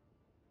me.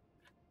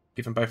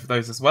 Give him both of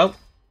those as well.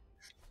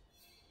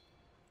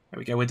 There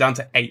we go, we're down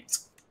to 8.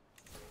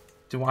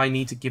 Do I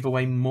need to give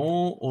away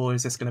more, or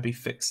is this going to be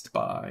fixed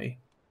by...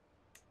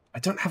 I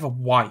don't have a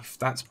wife.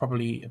 That's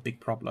probably a big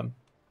problem.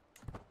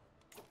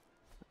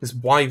 Because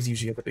wives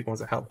usually are the big ones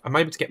that help. Am I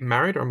able to get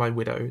married, or am I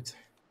widowed?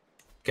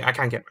 Okay, I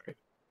can get married.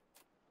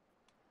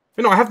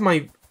 But no, I have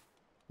my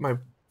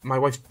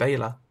wife's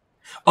Baylor.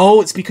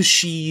 Oh, it's because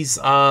she's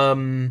a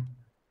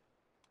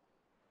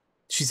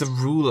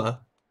ruler.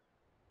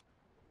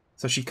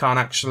 So she can't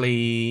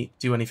actually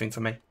do anything for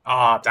me.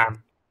 Ah,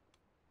 damn.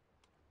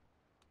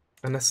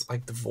 Unless I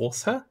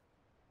divorce her?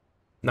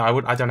 No,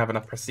 I don't have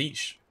enough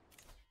prestige.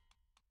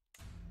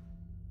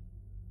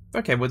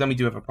 Okay, well then we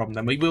do have a problem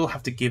then. We will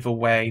have to give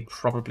away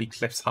probably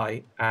Cliff's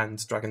Height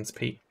and Dragon's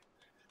Peak.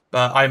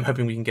 But I'm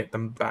hoping we can get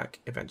them back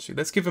eventually.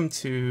 Let's give them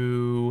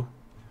to...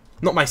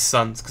 Not my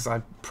sons, because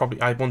I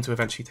want to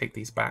eventually take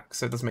these back.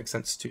 So it doesn't make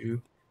sense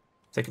to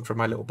take them from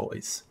my little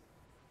boys.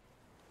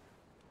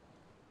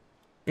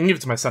 I can give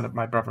it to my son,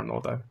 my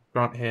brother-in-law, though.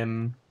 Grant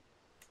him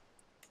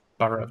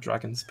Borough of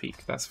Dragon's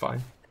Peak. That's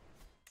fine.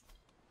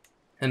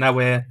 And now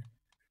we're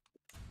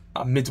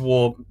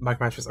mid-war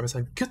micromanagers. I was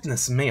like,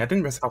 goodness me, I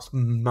didn't realize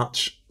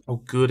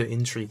how good at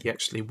intrigue he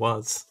actually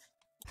was.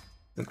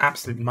 He's an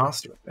absolute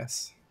master at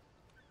this.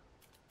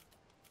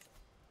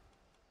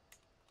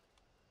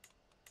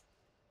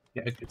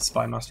 Get a good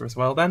spy master as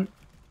well, then.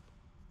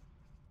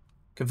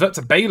 Convert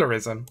to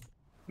Bailerism.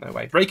 No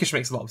way. Rakish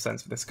makes a lot of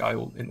sense for this guy,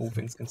 in all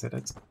things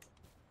considered.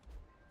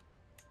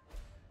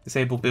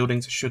 Disable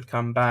buildings should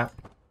come back.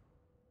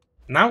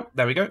 Now,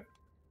 there we go.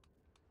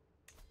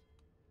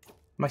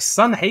 My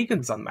son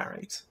Hagen's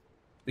unmarried.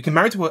 We can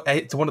marry to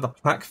one of the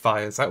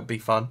Blackfires. That would be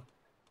fun.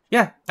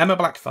 Yeah, Emma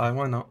Blackfire.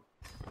 Why not?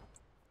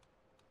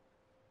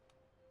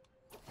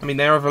 I mean,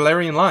 they're a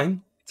Valerian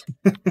line.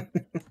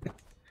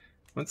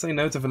 Won't say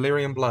no to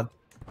Valyrian blood.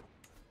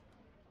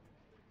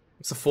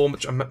 It's a form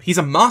which he's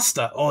a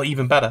master. Oh,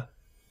 even better.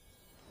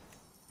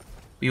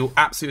 You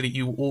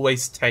will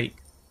always take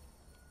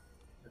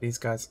these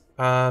guys.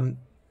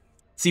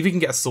 See if we can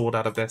get a sword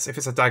out of this. If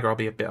it's a dagger, I'll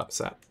be a bit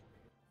upset.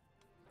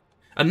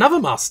 Another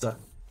master.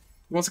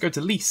 He wants to go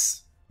to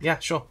lease. Yeah,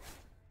 sure.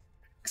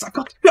 Because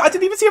I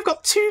didn't even see I've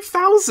got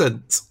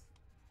 2,000.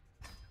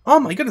 Oh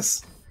my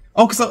goodness.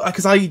 Oh,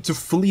 because I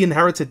fully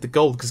inherited the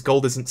gold because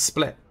gold isn't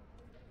split.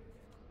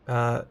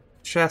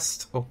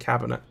 Chest or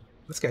cabinet?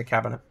 Let's get a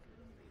cabinet.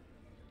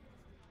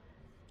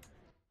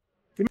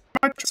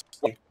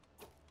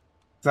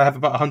 I have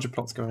about 100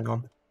 plots going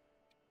on.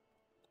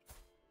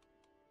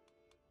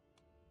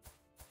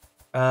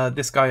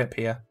 This guy up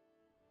here.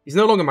 He's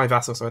no longer my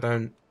vassal, so I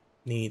don't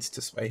need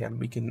to sway him.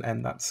 We can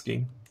end that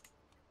scheme.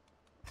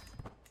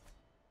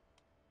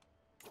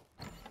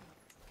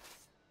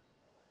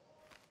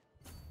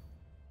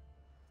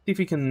 See if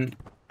we can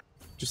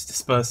just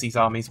disperse these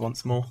armies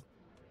once more.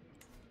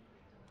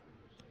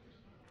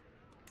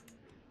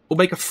 We'll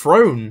make a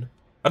throne.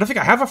 I don't think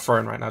I have a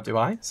throne right now, do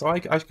I? So I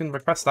can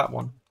request that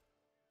one.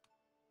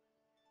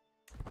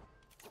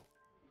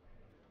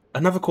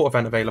 Another court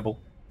event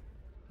available.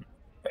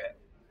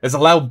 As a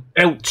loud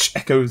belch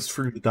echoes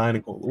through the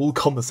dining hall, all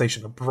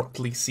conversation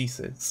abruptly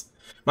ceases.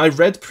 My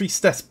red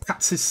priestess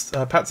pats his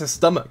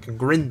stomach and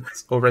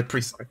grins. Or red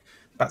priest, sorry.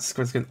 Pats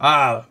his stomach.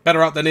 Ah,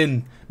 better out than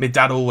in, my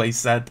dad always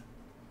said.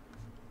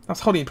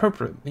 That's wholly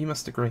inappropriate. You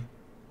must agree.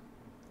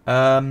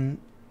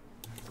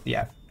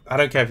 Yeah. I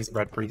don't care if he's a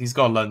red priest. He's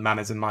got to learn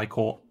manners in my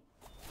court.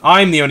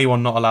 I'm the only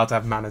one not allowed to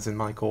have manners in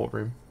my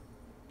courtroom.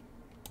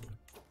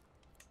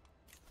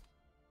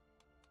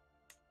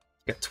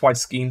 Get twice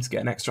schemes,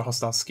 get an extra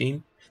hostile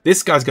scheme.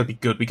 This guy's going to be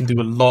good. We can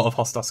do a lot of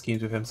hostile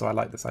schemes with him, so I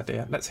like this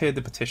idea. Let's hear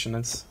the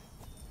petitioners.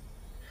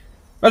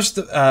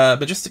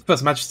 Majestic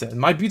First Magister, in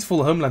my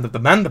beautiful homeland of the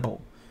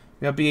Mandible,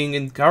 we are being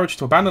encouraged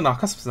to abandon our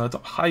customs and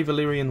adopt high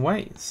Valyrian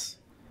ways.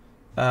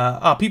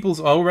 Our peoples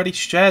already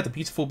share the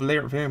beautiful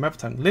Valyrian mother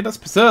tongue. Let us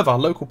preserve our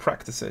local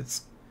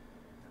practices.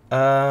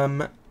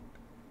 No.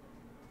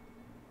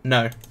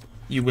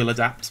 You will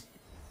adapt.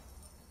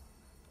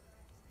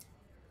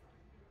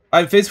 I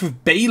am faced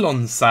with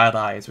Balon's sad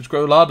eyes, which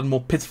grow larger and more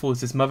pitiful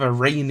as his mother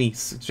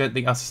Rhaenys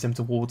gently ushers him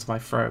towards my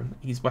throne.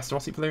 He's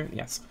Westerosi Valyrian?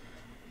 Yes.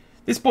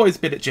 This boy has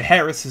been at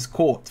Jaehaerys'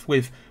 court,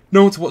 with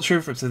no one to watch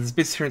over him since his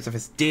disappearance of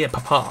his dear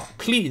papa.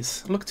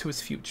 Please, look to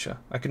his future.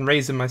 I can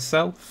raise him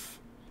myself.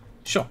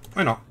 Sure,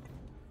 why not?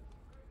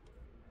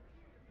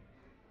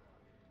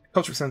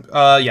 Culture extent.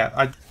 Yeah,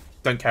 I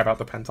don't care about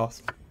the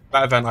Pentos.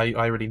 That event, I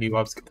already knew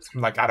I was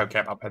like, I don't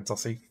care about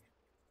Pentosy.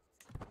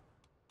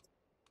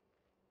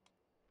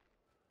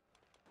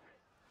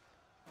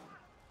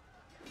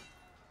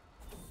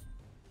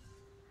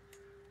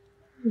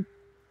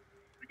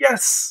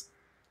 Yes!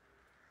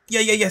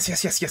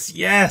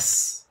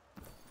 Yes!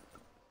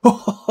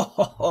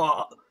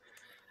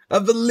 A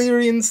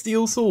Valyrian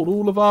Steel sword,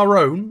 all of our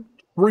own.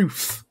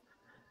 Proof.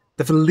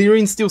 The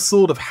Valyrian Steel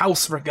sword of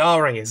House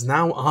Regare is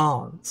now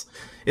ours.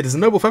 It is a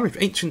noble family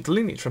of ancient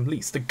lineage from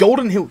Lys. The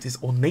golden hilt is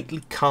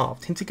ornately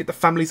carved, hinting at the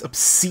family's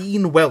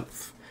obscene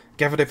wealth,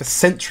 gathered over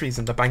centuries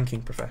in the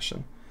banking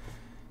profession.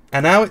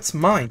 And now it's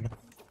mine.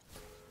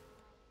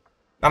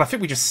 And I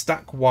think we just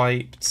stack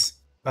wiped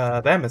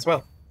them as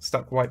well.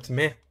 Stack wiped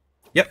Mir.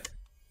 Yep.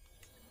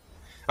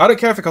 I don't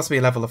care if it costs me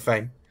a level of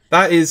fame.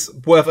 That is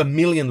worth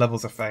 1,000,000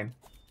 levels of fame.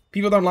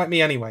 People don't like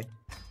me anyway.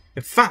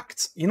 In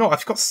fact, you know,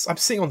 I'm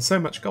sitting on so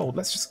much gold.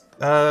 Let's just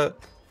do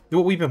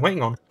what we've been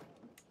waiting on.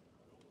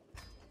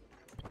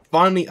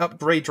 Finally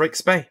upgrade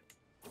Drake's Bay.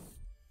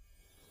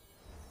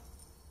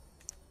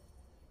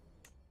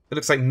 It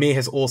looks like Mir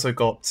has also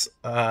got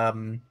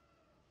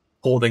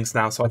hoardings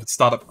now, so I could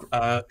start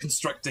up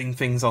constructing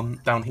things on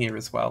down here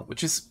as well,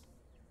 which is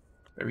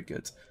very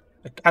good.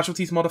 A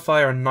casualties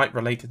modifier and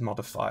night-related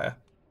modifier.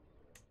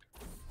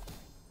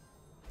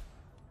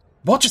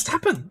 What just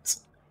happened?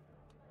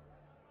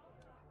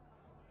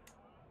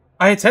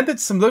 I attended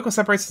some local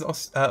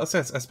celebrations. I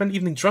spent the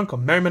evening drunk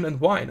on merriment and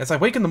wine. As I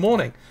wake in the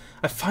morning,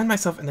 I find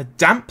myself in a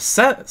damp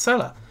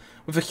cellar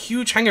with a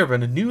huge hangover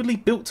and a newly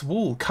built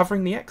wall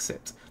covering the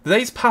exit. The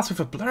days pass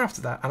with a blur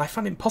after that, and I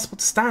find it impossible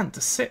to stand,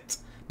 to sit,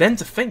 then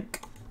to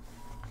think.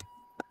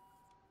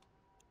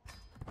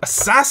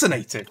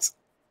 Assassinated!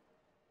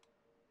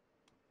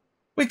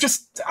 We've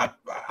just... I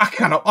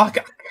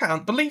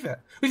can't believe it.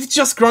 We've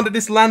just granted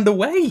this land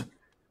away.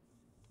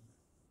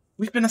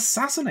 We've been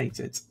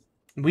assassinated.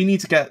 We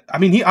need to get... I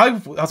mean, I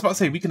was about to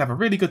say, we can have a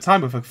really good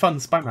time with a fun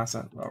spy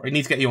master. Well, we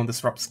need to get you on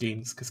disrupt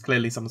schemes, because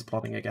clearly someone's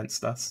plotting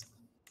against us.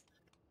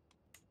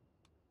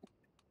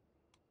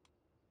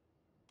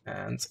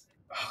 And,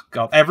 oh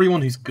god,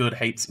 everyone who's good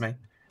hates me. In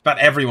fact,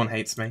 everyone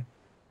hates me.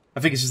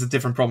 I think it's just a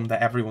different problem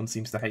that everyone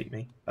seems to hate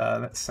me.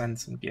 Let's send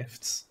some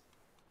gifts.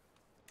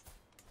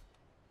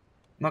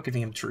 I'm not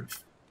giving him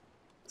truth.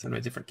 Send him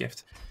a different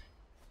gift.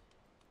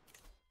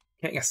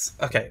 Yes,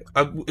 okay.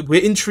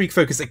 We're intrigue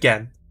focused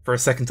again for a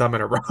second time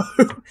in a row.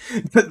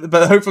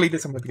 but hopefully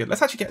this one will be good.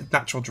 Let's actually get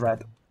natural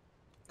dread.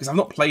 Because I've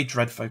not played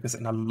dread focus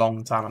in a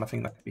long time, and I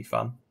think that could be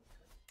fun.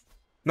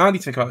 Now I need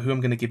to think about who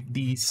I'm going to give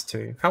these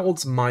to. How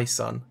old's my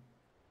son?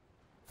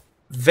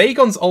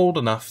 Vagon's old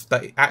enough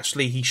that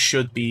actually he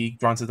should be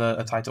granted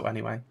a title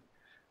anyway.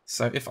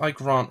 So if I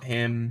grant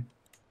him...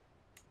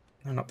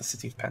 No, not the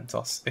City of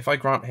Pentos. If I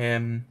grant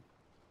him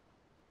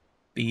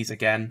these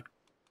again,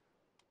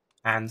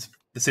 and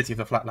the City of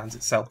the Flatlands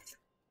itself,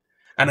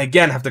 and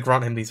again have to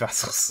grant him these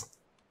vassals.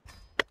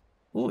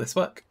 All this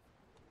work.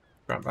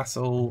 Grant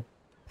vassal,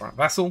 grant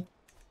vassal.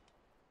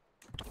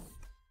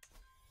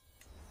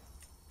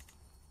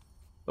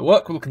 The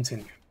work will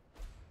continue.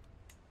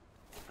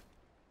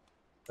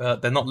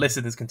 They're not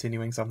listed as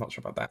continuing, so I'm not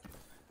sure about that.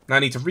 Now I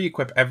need to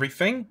re-equip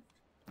everything.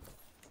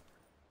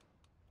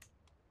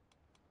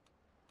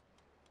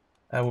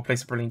 We'll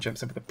place a brilliant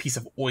gemstone with a piece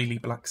of oily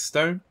black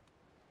stone.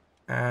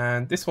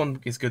 And this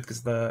one is good because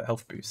of the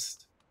health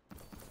boost.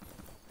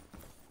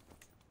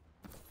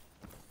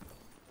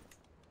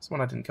 This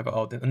one I didn't cover.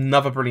 Oh,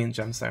 another brilliant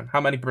gemstone.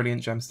 How many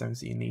brilliant gemstones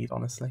do you need,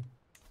 honestly?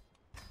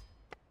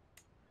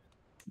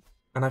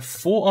 And I have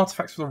 4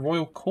 artifacts for the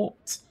Royal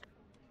Court.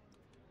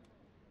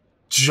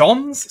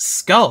 John's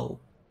skull.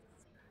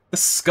 The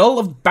skull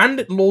of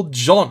Bandit Lord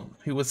John,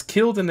 who was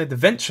killed in an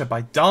adventure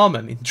by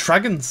Darman in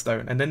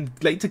Dragonstone and then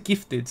later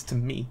gifted to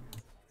me.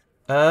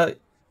 Don't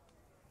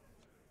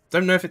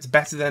know if it's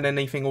better than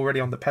anything already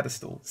on the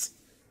pedestals.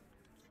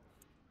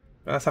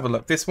 But let's have a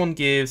look. This one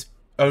gives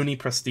only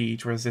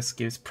prestige, whereas this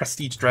gives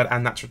prestige dread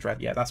and natural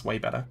dread. Yeah, that's way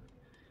better.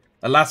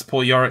 Alas,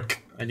 poor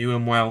Yorick. I knew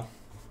him well.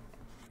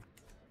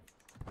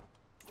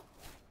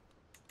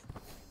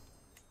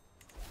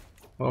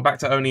 Well, back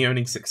to only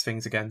owning 6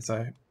 things again,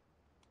 so...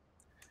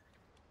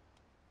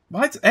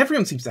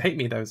 Everyone seems to hate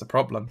me, though, is a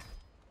problem.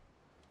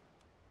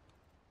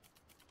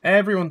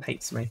 Everyone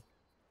hates me.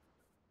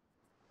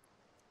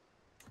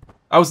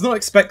 I was not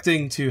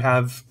expecting to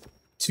have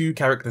 2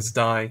 characters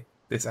die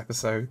this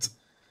episode.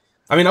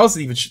 I mean, I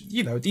wasn't even...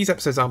 You know, these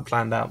episodes aren't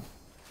planned out.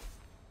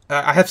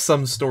 I have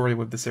some story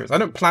with the series. I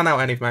don't plan out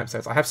any of my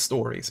episodes. I have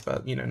stories,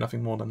 but, you know,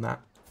 nothing more than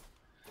that.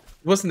 I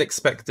wasn't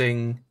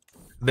expecting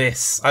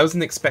this. I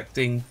wasn't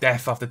expecting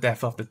death after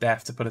death after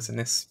death to put us in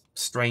this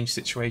strange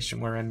situation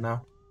we're in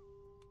now.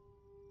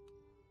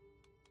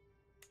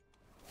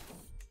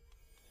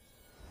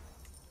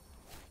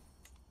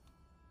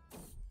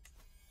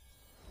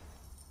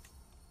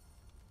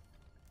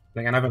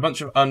 And I have a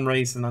bunch of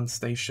unraised and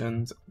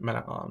unstationed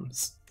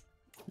men-at-arms.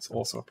 It's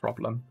also a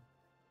problem.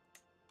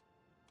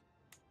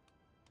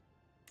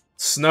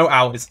 Snow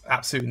Owl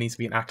absolutely needs to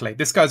be an accolade.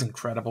 This guy's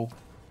incredible.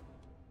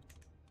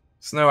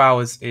 Snow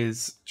Owl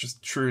is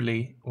just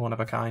truly one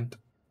of a kind.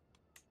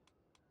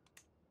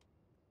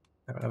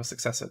 I have a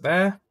successor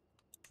there.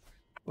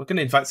 We're going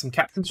to invite some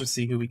captains to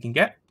see who we can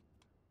get.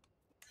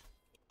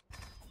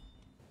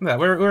 Yeah,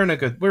 we're in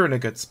a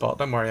good spot.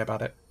 Don't worry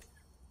about it.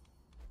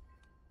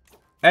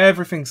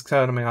 Everything's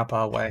turning up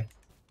our way.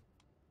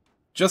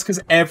 Just because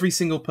every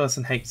single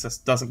person hates us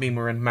doesn't mean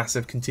we're in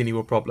massive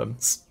continual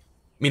problems.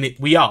 I mean,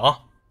 we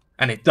are,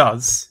 and it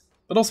does,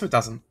 but also it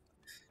doesn't.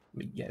 I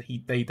mean, yeah,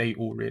 they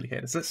all really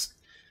hate us. Let's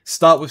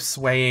start with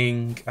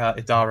swaying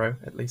Idaro,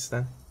 at least,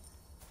 then.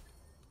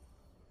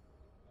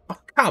 Oh,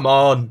 come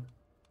on!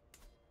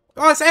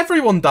 Oh, it's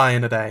everyone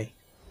dying today.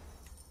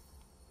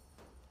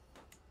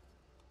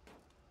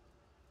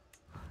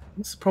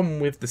 What's the problem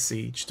with the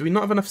siege? Do we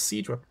not have enough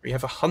siege weapons? We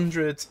have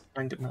 100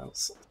 blanket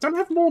nails. Don't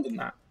have more than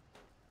that.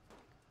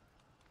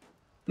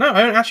 No,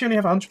 I actually only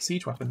have 100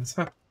 siege weapons.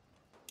 Huh.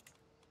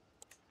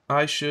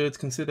 I should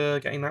consider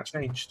getting that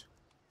changed.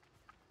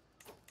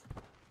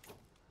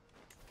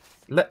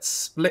 Let's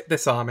split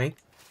this army.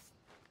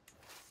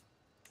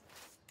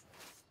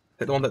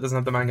 Hit the one that doesn't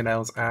have the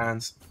mangonels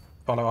and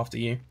follow after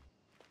you.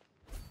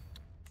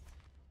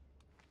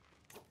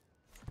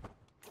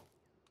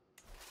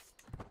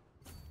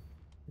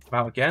 Come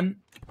out again.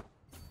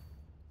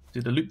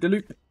 Do the loop, the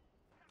loop. I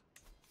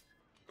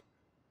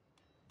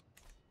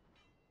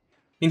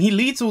mean, he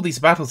leads all these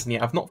battles, and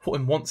yet I've not fought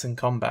him once in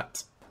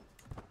combat.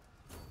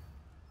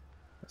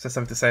 Is there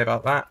something to say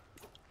about that?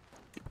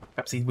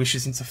 Perhaps he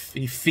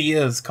he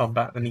fears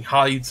combat and he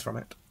hides from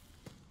it.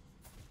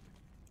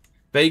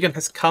 Vagan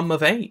has come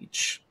of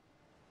age.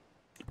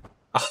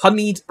 A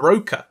honeyed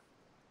broker.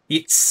 He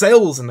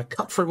excels in the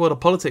cutthroat world of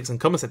politics and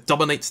commerce that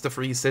dominates the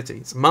free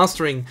cities.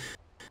 Mastering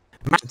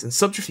magic and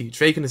subterfuge,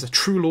 Vagan is a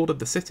true lord of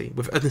the city.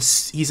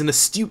 He's an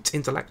astute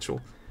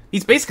intellectual.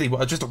 He's basically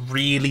just a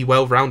really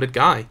well-rounded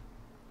guy.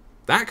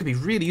 That could be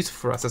really useful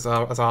for us as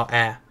our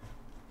heir.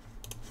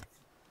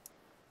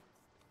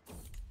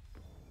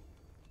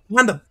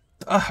 And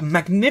a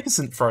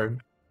magnificent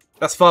throne.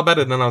 That's far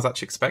better than I was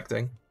actually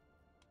expecting.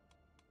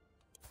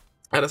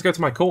 Let's go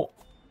to my court.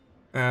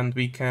 And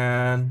we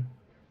can...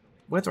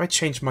 Where do I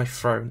change my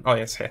throne? Oh,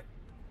 yes, here.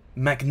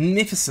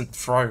 Magnificent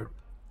throne.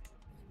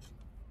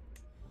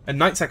 A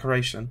knight's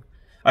decoration.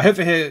 I hope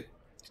to hear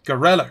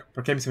Garello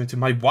proclaiming something to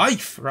my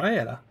wife,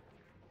 Raela.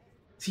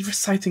 Is he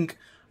reciting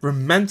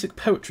romantic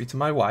poetry to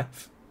my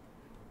wife?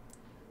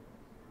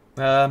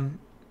 To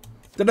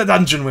the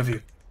dungeon with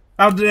you.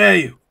 How dare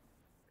you?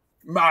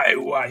 My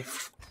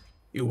wife.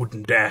 You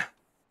wouldn't dare.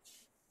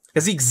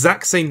 It's the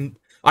exact same...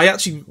 I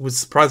actually was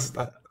surprised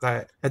that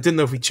I didn't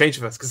know if we changed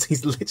first, because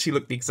he's literally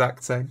looked the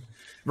exact same.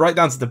 Right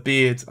down to the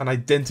beard, an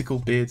identical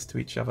beard to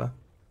each other.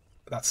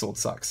 That sword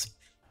sucks.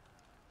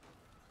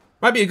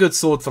 Might be a good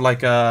sword for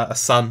like a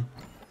son.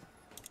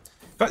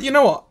 But you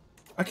know what?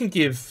 I can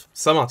give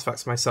some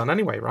artifacts to my son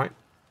anyway, right?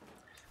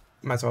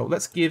 Might as well.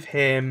 Let's give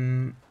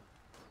him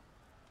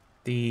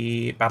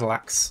the battle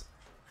axe.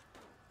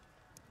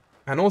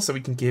 And also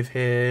we can give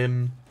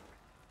him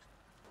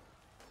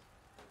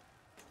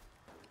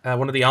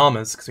one of the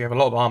armors, because we have a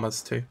lot of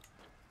armors too.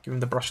 Give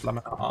him the brush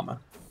laminate armor.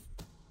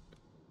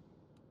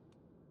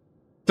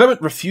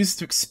 Clement refuses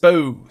to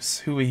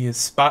expose who is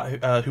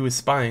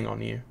spying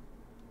on you.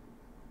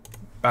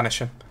 Banish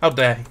him. How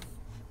dare he?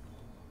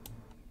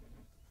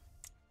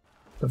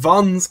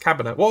 Yvonne's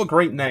Cabinet. What a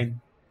great name.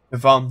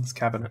 Yvonne's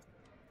Cabinet.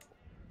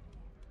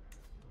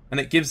 And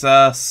it gives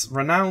us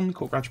renown,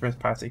 court grant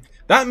party.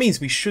 That means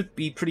we should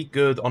be pretty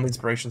good on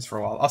inspirations for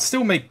a while. I'll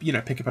still maybe,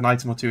 pick up an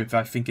item or two if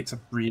I think it's a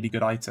really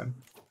good item.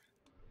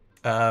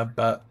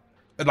 But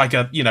like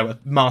a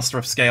master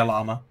of scale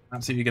armor.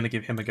 Absolutely going to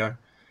give him a go.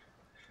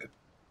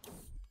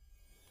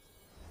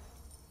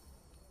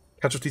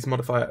 Casualties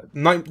modifier.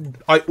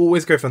 I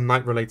always go for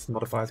knight-related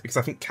modifiers because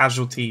I think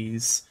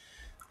casualties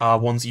are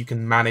ones you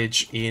can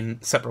manage in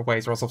separate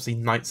ways, whereas obviously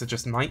knights are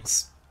just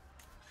knights.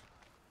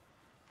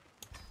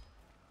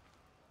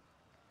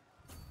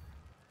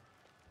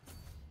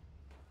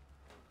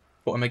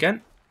 Fought him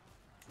again.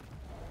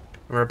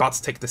 We're about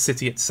to take the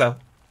city itself.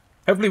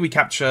 Hopefully we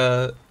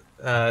capture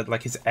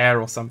like his heir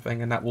or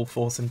something, and that will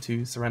force him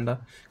to surrender.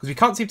 Because we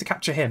can't seem to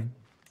capture him.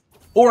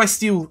 Or I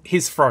steal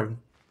his throne.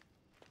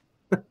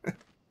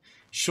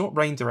 Short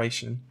reign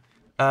duration.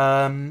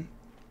 That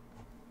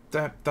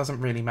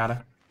doesn't really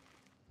matter.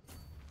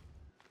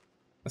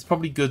 That's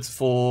probably good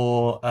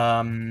for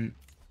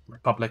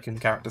Republican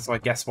characters, so I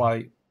get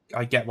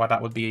why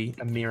that would be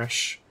a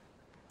Mirish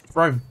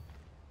throne.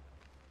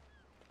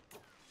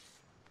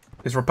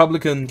 Because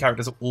Republican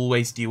characters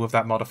always deal with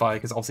that modifier,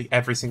 because obviously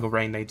every single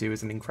reign they do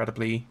is an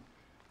incredibly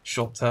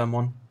short-term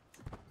one.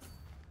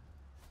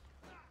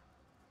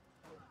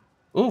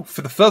 Oh,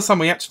 for the first time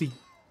we actually,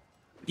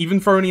 even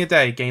for only a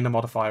day, gain a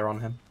modifier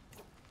on him.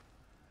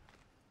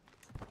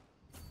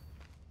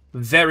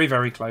 Very,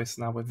 very close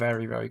now. We're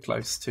very, very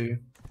close to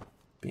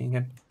being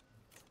him.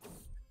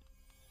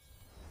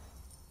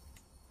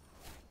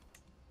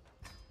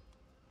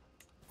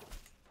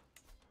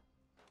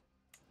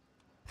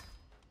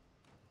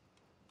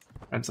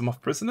 Ransom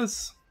off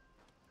prisoners.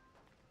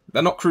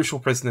 They're not crucial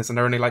prisoners, and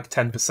they're only like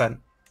 10%.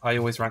 I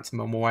always ransom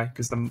them away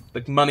because the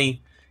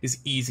money is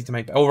easy to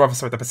make back. Or rather,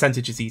 sorry, the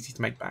percentage is easy to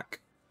make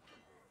back.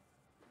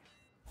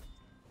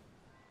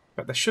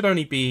 But there should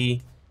only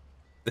be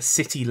the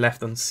city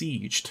left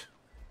unsieged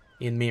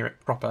in Meerut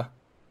proper.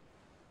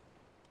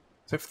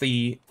 So if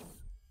the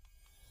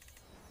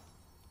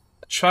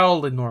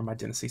child-in-law in my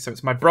dynasty, so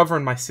it's my brother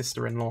and my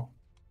sister-in-law,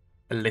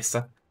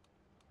 Alyssa.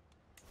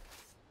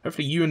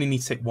 Hopefully you only need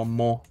to take one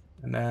more,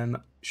 and then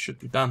it should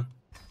be done.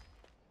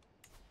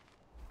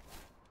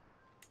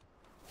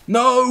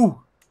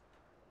 No!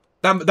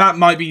 That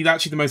might be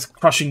actually the most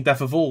crushing death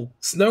of all.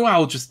 Snow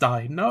Owl just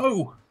died.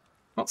 No!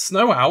 Not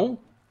Snow Owl.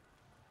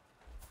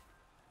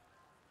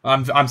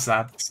 I'm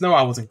sad. Snow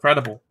Owl was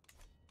incredible.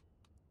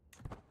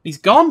 He's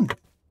gone!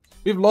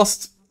 We've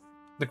lost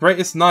the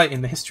greatest knight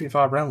in the history of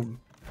our realm.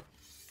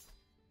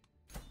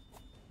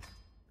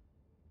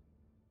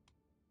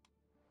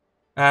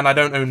 And I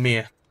don't own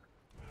Mir,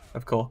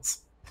 of course.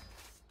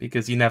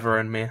 Because you never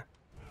own Mir.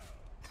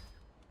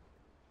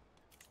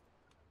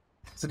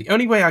 So the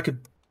only way I could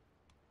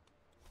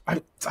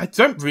I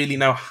don't really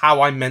know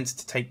how I'm meant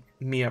to take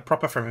Mir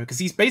proper from him, because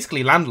he's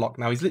basically landlocked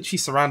now. He's literally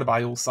surrounded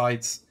by all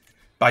sides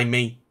by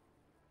me,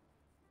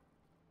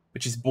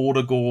 which is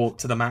border gore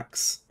to the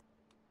max.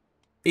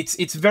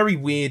 It's very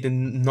weird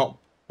and not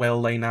well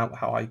laid out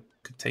how I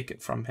could take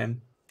it from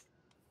him.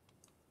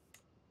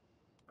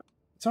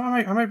 So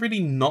am I really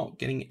not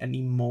getting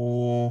any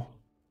more?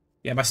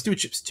 Yeah, my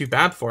stewardship's too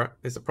bad for it,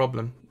 is the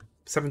problem.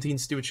 17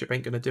 stewardship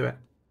ain't going to do it.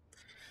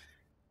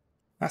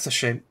 That's a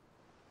shame.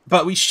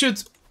 But we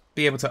should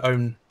be able to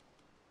own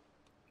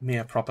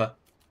Mir proper.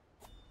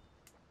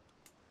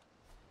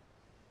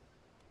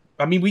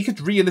 I mean, we could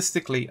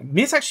realistically...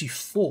 Mir's actually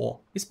 4.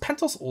 Is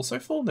Pentos also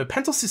 4? No,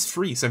 Pentos is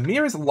 3, so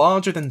Mir is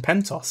larger than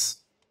Pentos.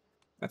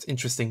 That's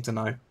interesting to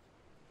know.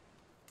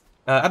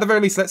 At the very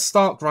least, let's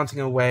start granting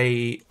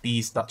away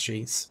these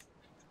duchies.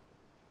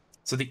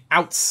 So the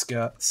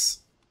outskirts...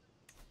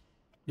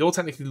 You're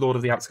technically Lord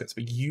of the Outskirts,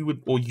 but you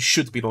would... Or you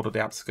should be Lord of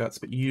the Outskirts,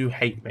 but you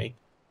hate me.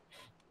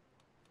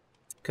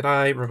 Could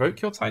I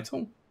revoke your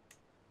title?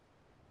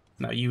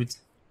 No, you would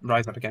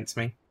rise up against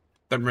me.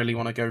 Don't really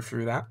want to go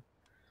through that.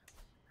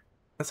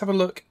 Let's have a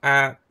look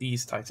at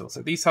these titles.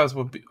 So these titles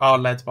are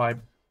led by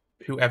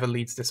whoever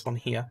leads this one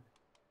here.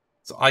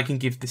 So I can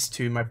give this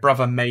to my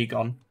brother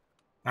Magon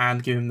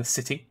and give him the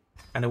city,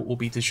 and it will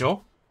be de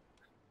jure.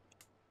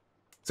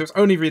 So it's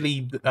only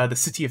really the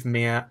city of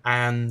Mir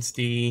and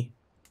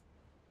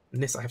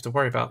this I have to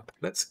worry about.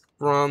 Let's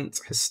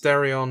grant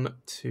Hysterion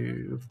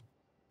to...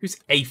 Who's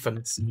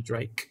Aethan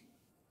Seadrake?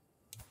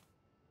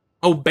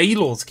 Oh,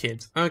 Baelor's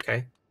kid.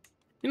 Okay.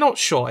 You're not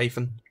sure,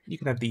 Aethan. You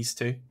can have these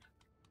two.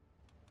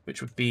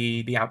 Which would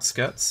be the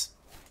outskirts.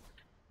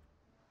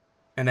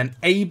 And then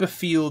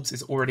Aberfields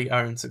is already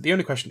owned. So the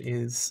only question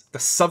is the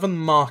Southern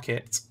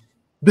Market,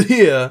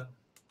 Beer,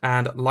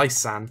 and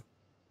Lysan.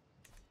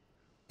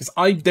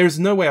 Because there's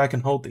no way I can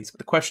hold these, but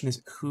the question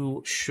is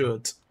who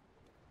should.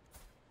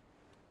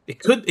 It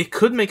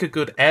could make a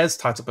good heirs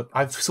title, but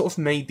I've sort of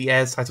made the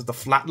heirs title the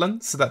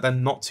Flatlands so that they're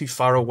not too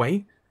far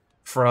away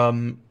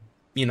from,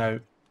 you know,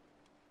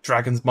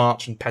 Dragon's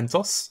March and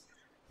Pentos,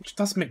 which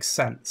does make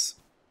sense.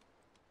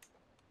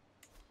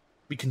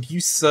 We can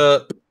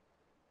usurp...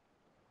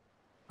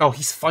 Oh,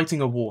 he's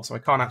fighting a war, so I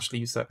can't actually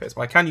usurp it,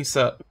 but I can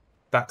usurp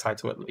that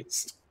title at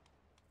least.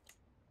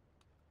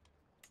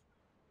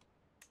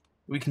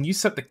 We can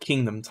usurp the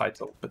Kingdom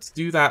title, but to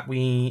do that,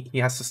 he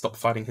has to stop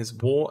fighting his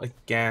war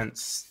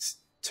against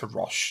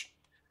Tarosh.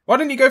 Why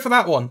didn't you go for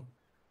that one?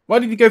 Why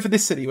did you go for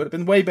this city? It would have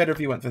been way better if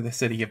you went for this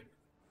city.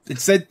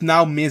 Instead,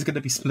 now Mir's going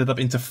to be split up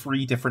into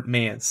 3 different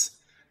Mirs,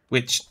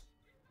 which,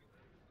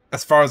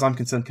 as far as I'm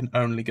concerned, can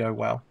only go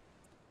well.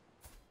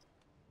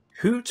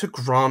 Who to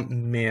grant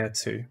Mir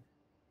to?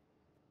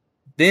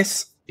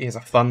 This is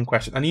a fun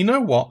question. And you know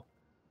what?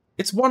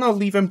 It's one I'll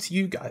leave them to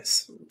you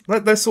guys.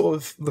 Let's sort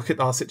of look at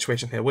our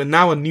situation here. We're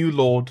now a new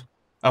lord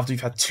after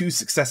we've had 2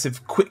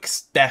 successive quick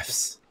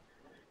deaths.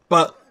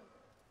 But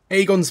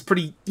Aegon's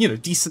pretty, you know,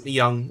 decently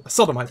young. A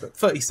sodomite, but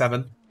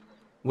 37.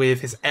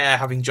 With his heir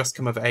having just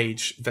come of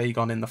age,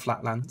 Vagon in the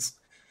Flatlands.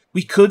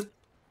 We could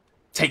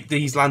take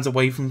these lands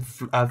away from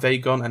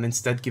Vagon and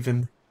instead give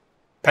him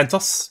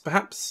Pentos,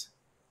 perhaps.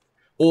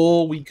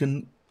 Or we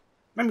can...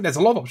 I mean, there's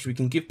a lot of options. We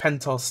can give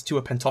Pentos to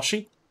a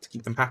Pentoshi to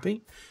keep them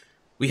happy.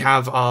 We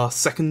have our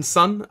second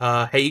son,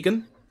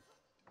 Hagen.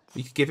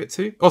 We could give it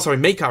to... Oh, sorry,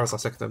 Maekar is our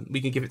second son. We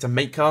can give it to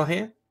Maekar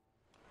here.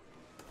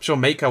 I'm sure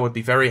Maekar would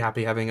be very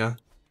happy having a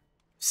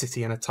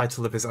city and a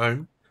title of his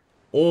own.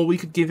 Or we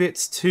could give it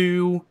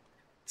to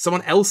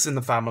someone else in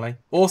the family.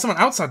 Or someone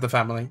outside the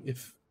family,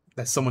 if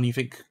there's someone you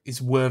think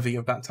is worthy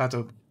of that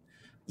title.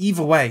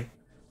 Either way,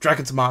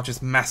 Dragon's March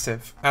is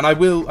massive. And I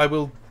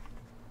will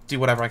do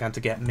whatever I can to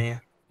get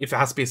Mir. If it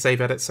has to be a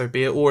save edit, so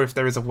be it. Or if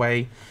there is a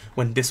way,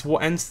 when this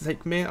war ends, to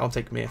take Mir, I'll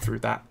take Mir through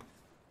that.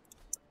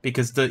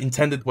 Because the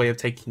intended way of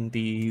taking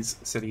these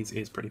cities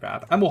is pretty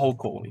bad. And we'll hold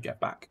court when we get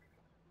back.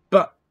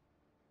 But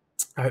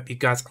I hope you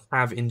guys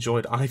have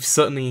enjoyed. I've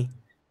certainly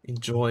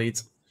enjoyed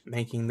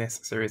making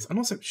this series. And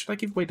also, should I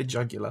give away the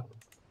Jugular?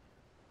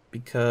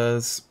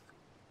 Because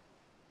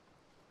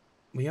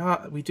we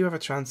do have a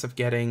chance of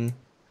getting...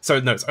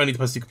 So, no, it's only the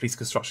person who completes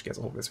construction gets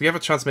all this. We have a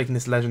chance of making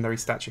this legendary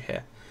statue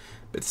here.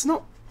 But it's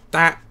not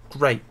that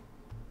great.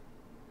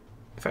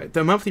 In fact,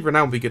 the monthly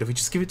renown would be good. If we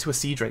just give it to a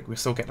Seadrake, we're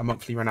still getting a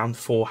monthly renown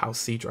for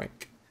House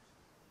Seadrake.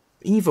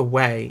 Either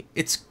way,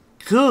 it's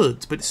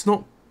good, but it's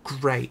not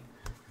great.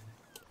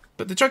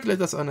 But the Jugular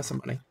does earn us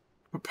some money.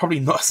 But probably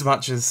not as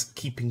much as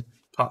keeping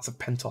parts of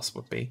Pentos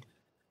would be.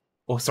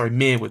 Or, sorry,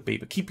 Mir would be.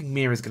 But keeping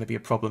Mir is going to be a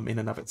problem in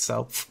and of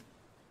itself.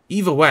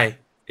 Either way,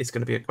 it's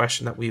going to be a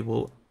question that we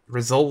will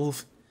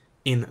resolve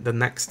in the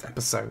next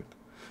episode.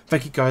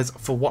 Thank you guys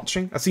for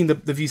watching. I've seen the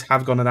views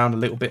have gone down a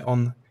little bit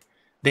on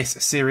this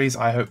series.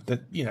 I hope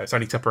that, you know, it's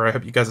only temporary. I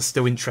hope you guys are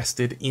still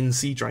interested in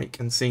Seadrake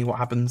and seeing what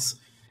happens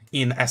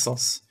in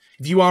Essos.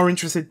 If you are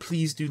interested,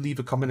 please do leave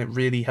a comment. It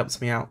really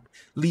helps me out.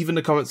 Leave in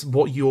the comments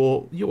what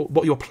your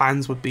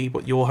plans would be,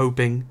 what you're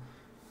hoping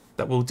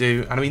that we'll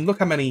do. And I mean, look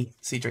how many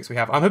Seadrakes we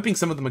have. I'm hoping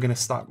some of them are going to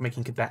start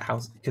making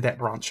cadet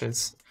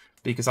branches.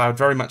 because I would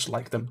very much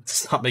like them to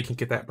start making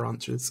cadet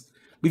branches.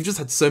 We've just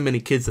had so many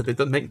kids that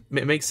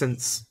it makes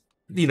sense.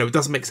 You know, it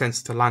doesn't make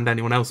sense to land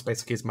anyone else,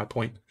 basically, is my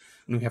point.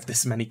 And we have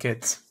this many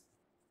kids.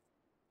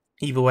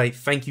 Either way,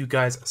 thank you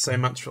guys so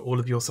much for all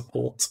of your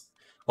support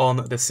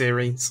on the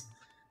series.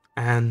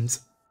 And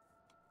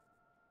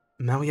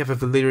now we have a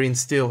Valyrian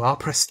Steel. Our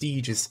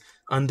prestige is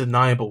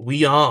undeniable.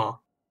 We are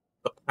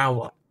the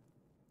power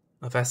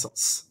of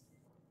Essos.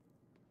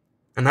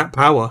 And that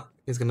power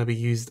is going to be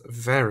used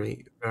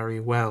very, very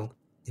well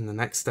in the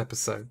next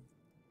episode.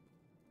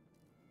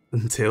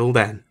 Until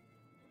then.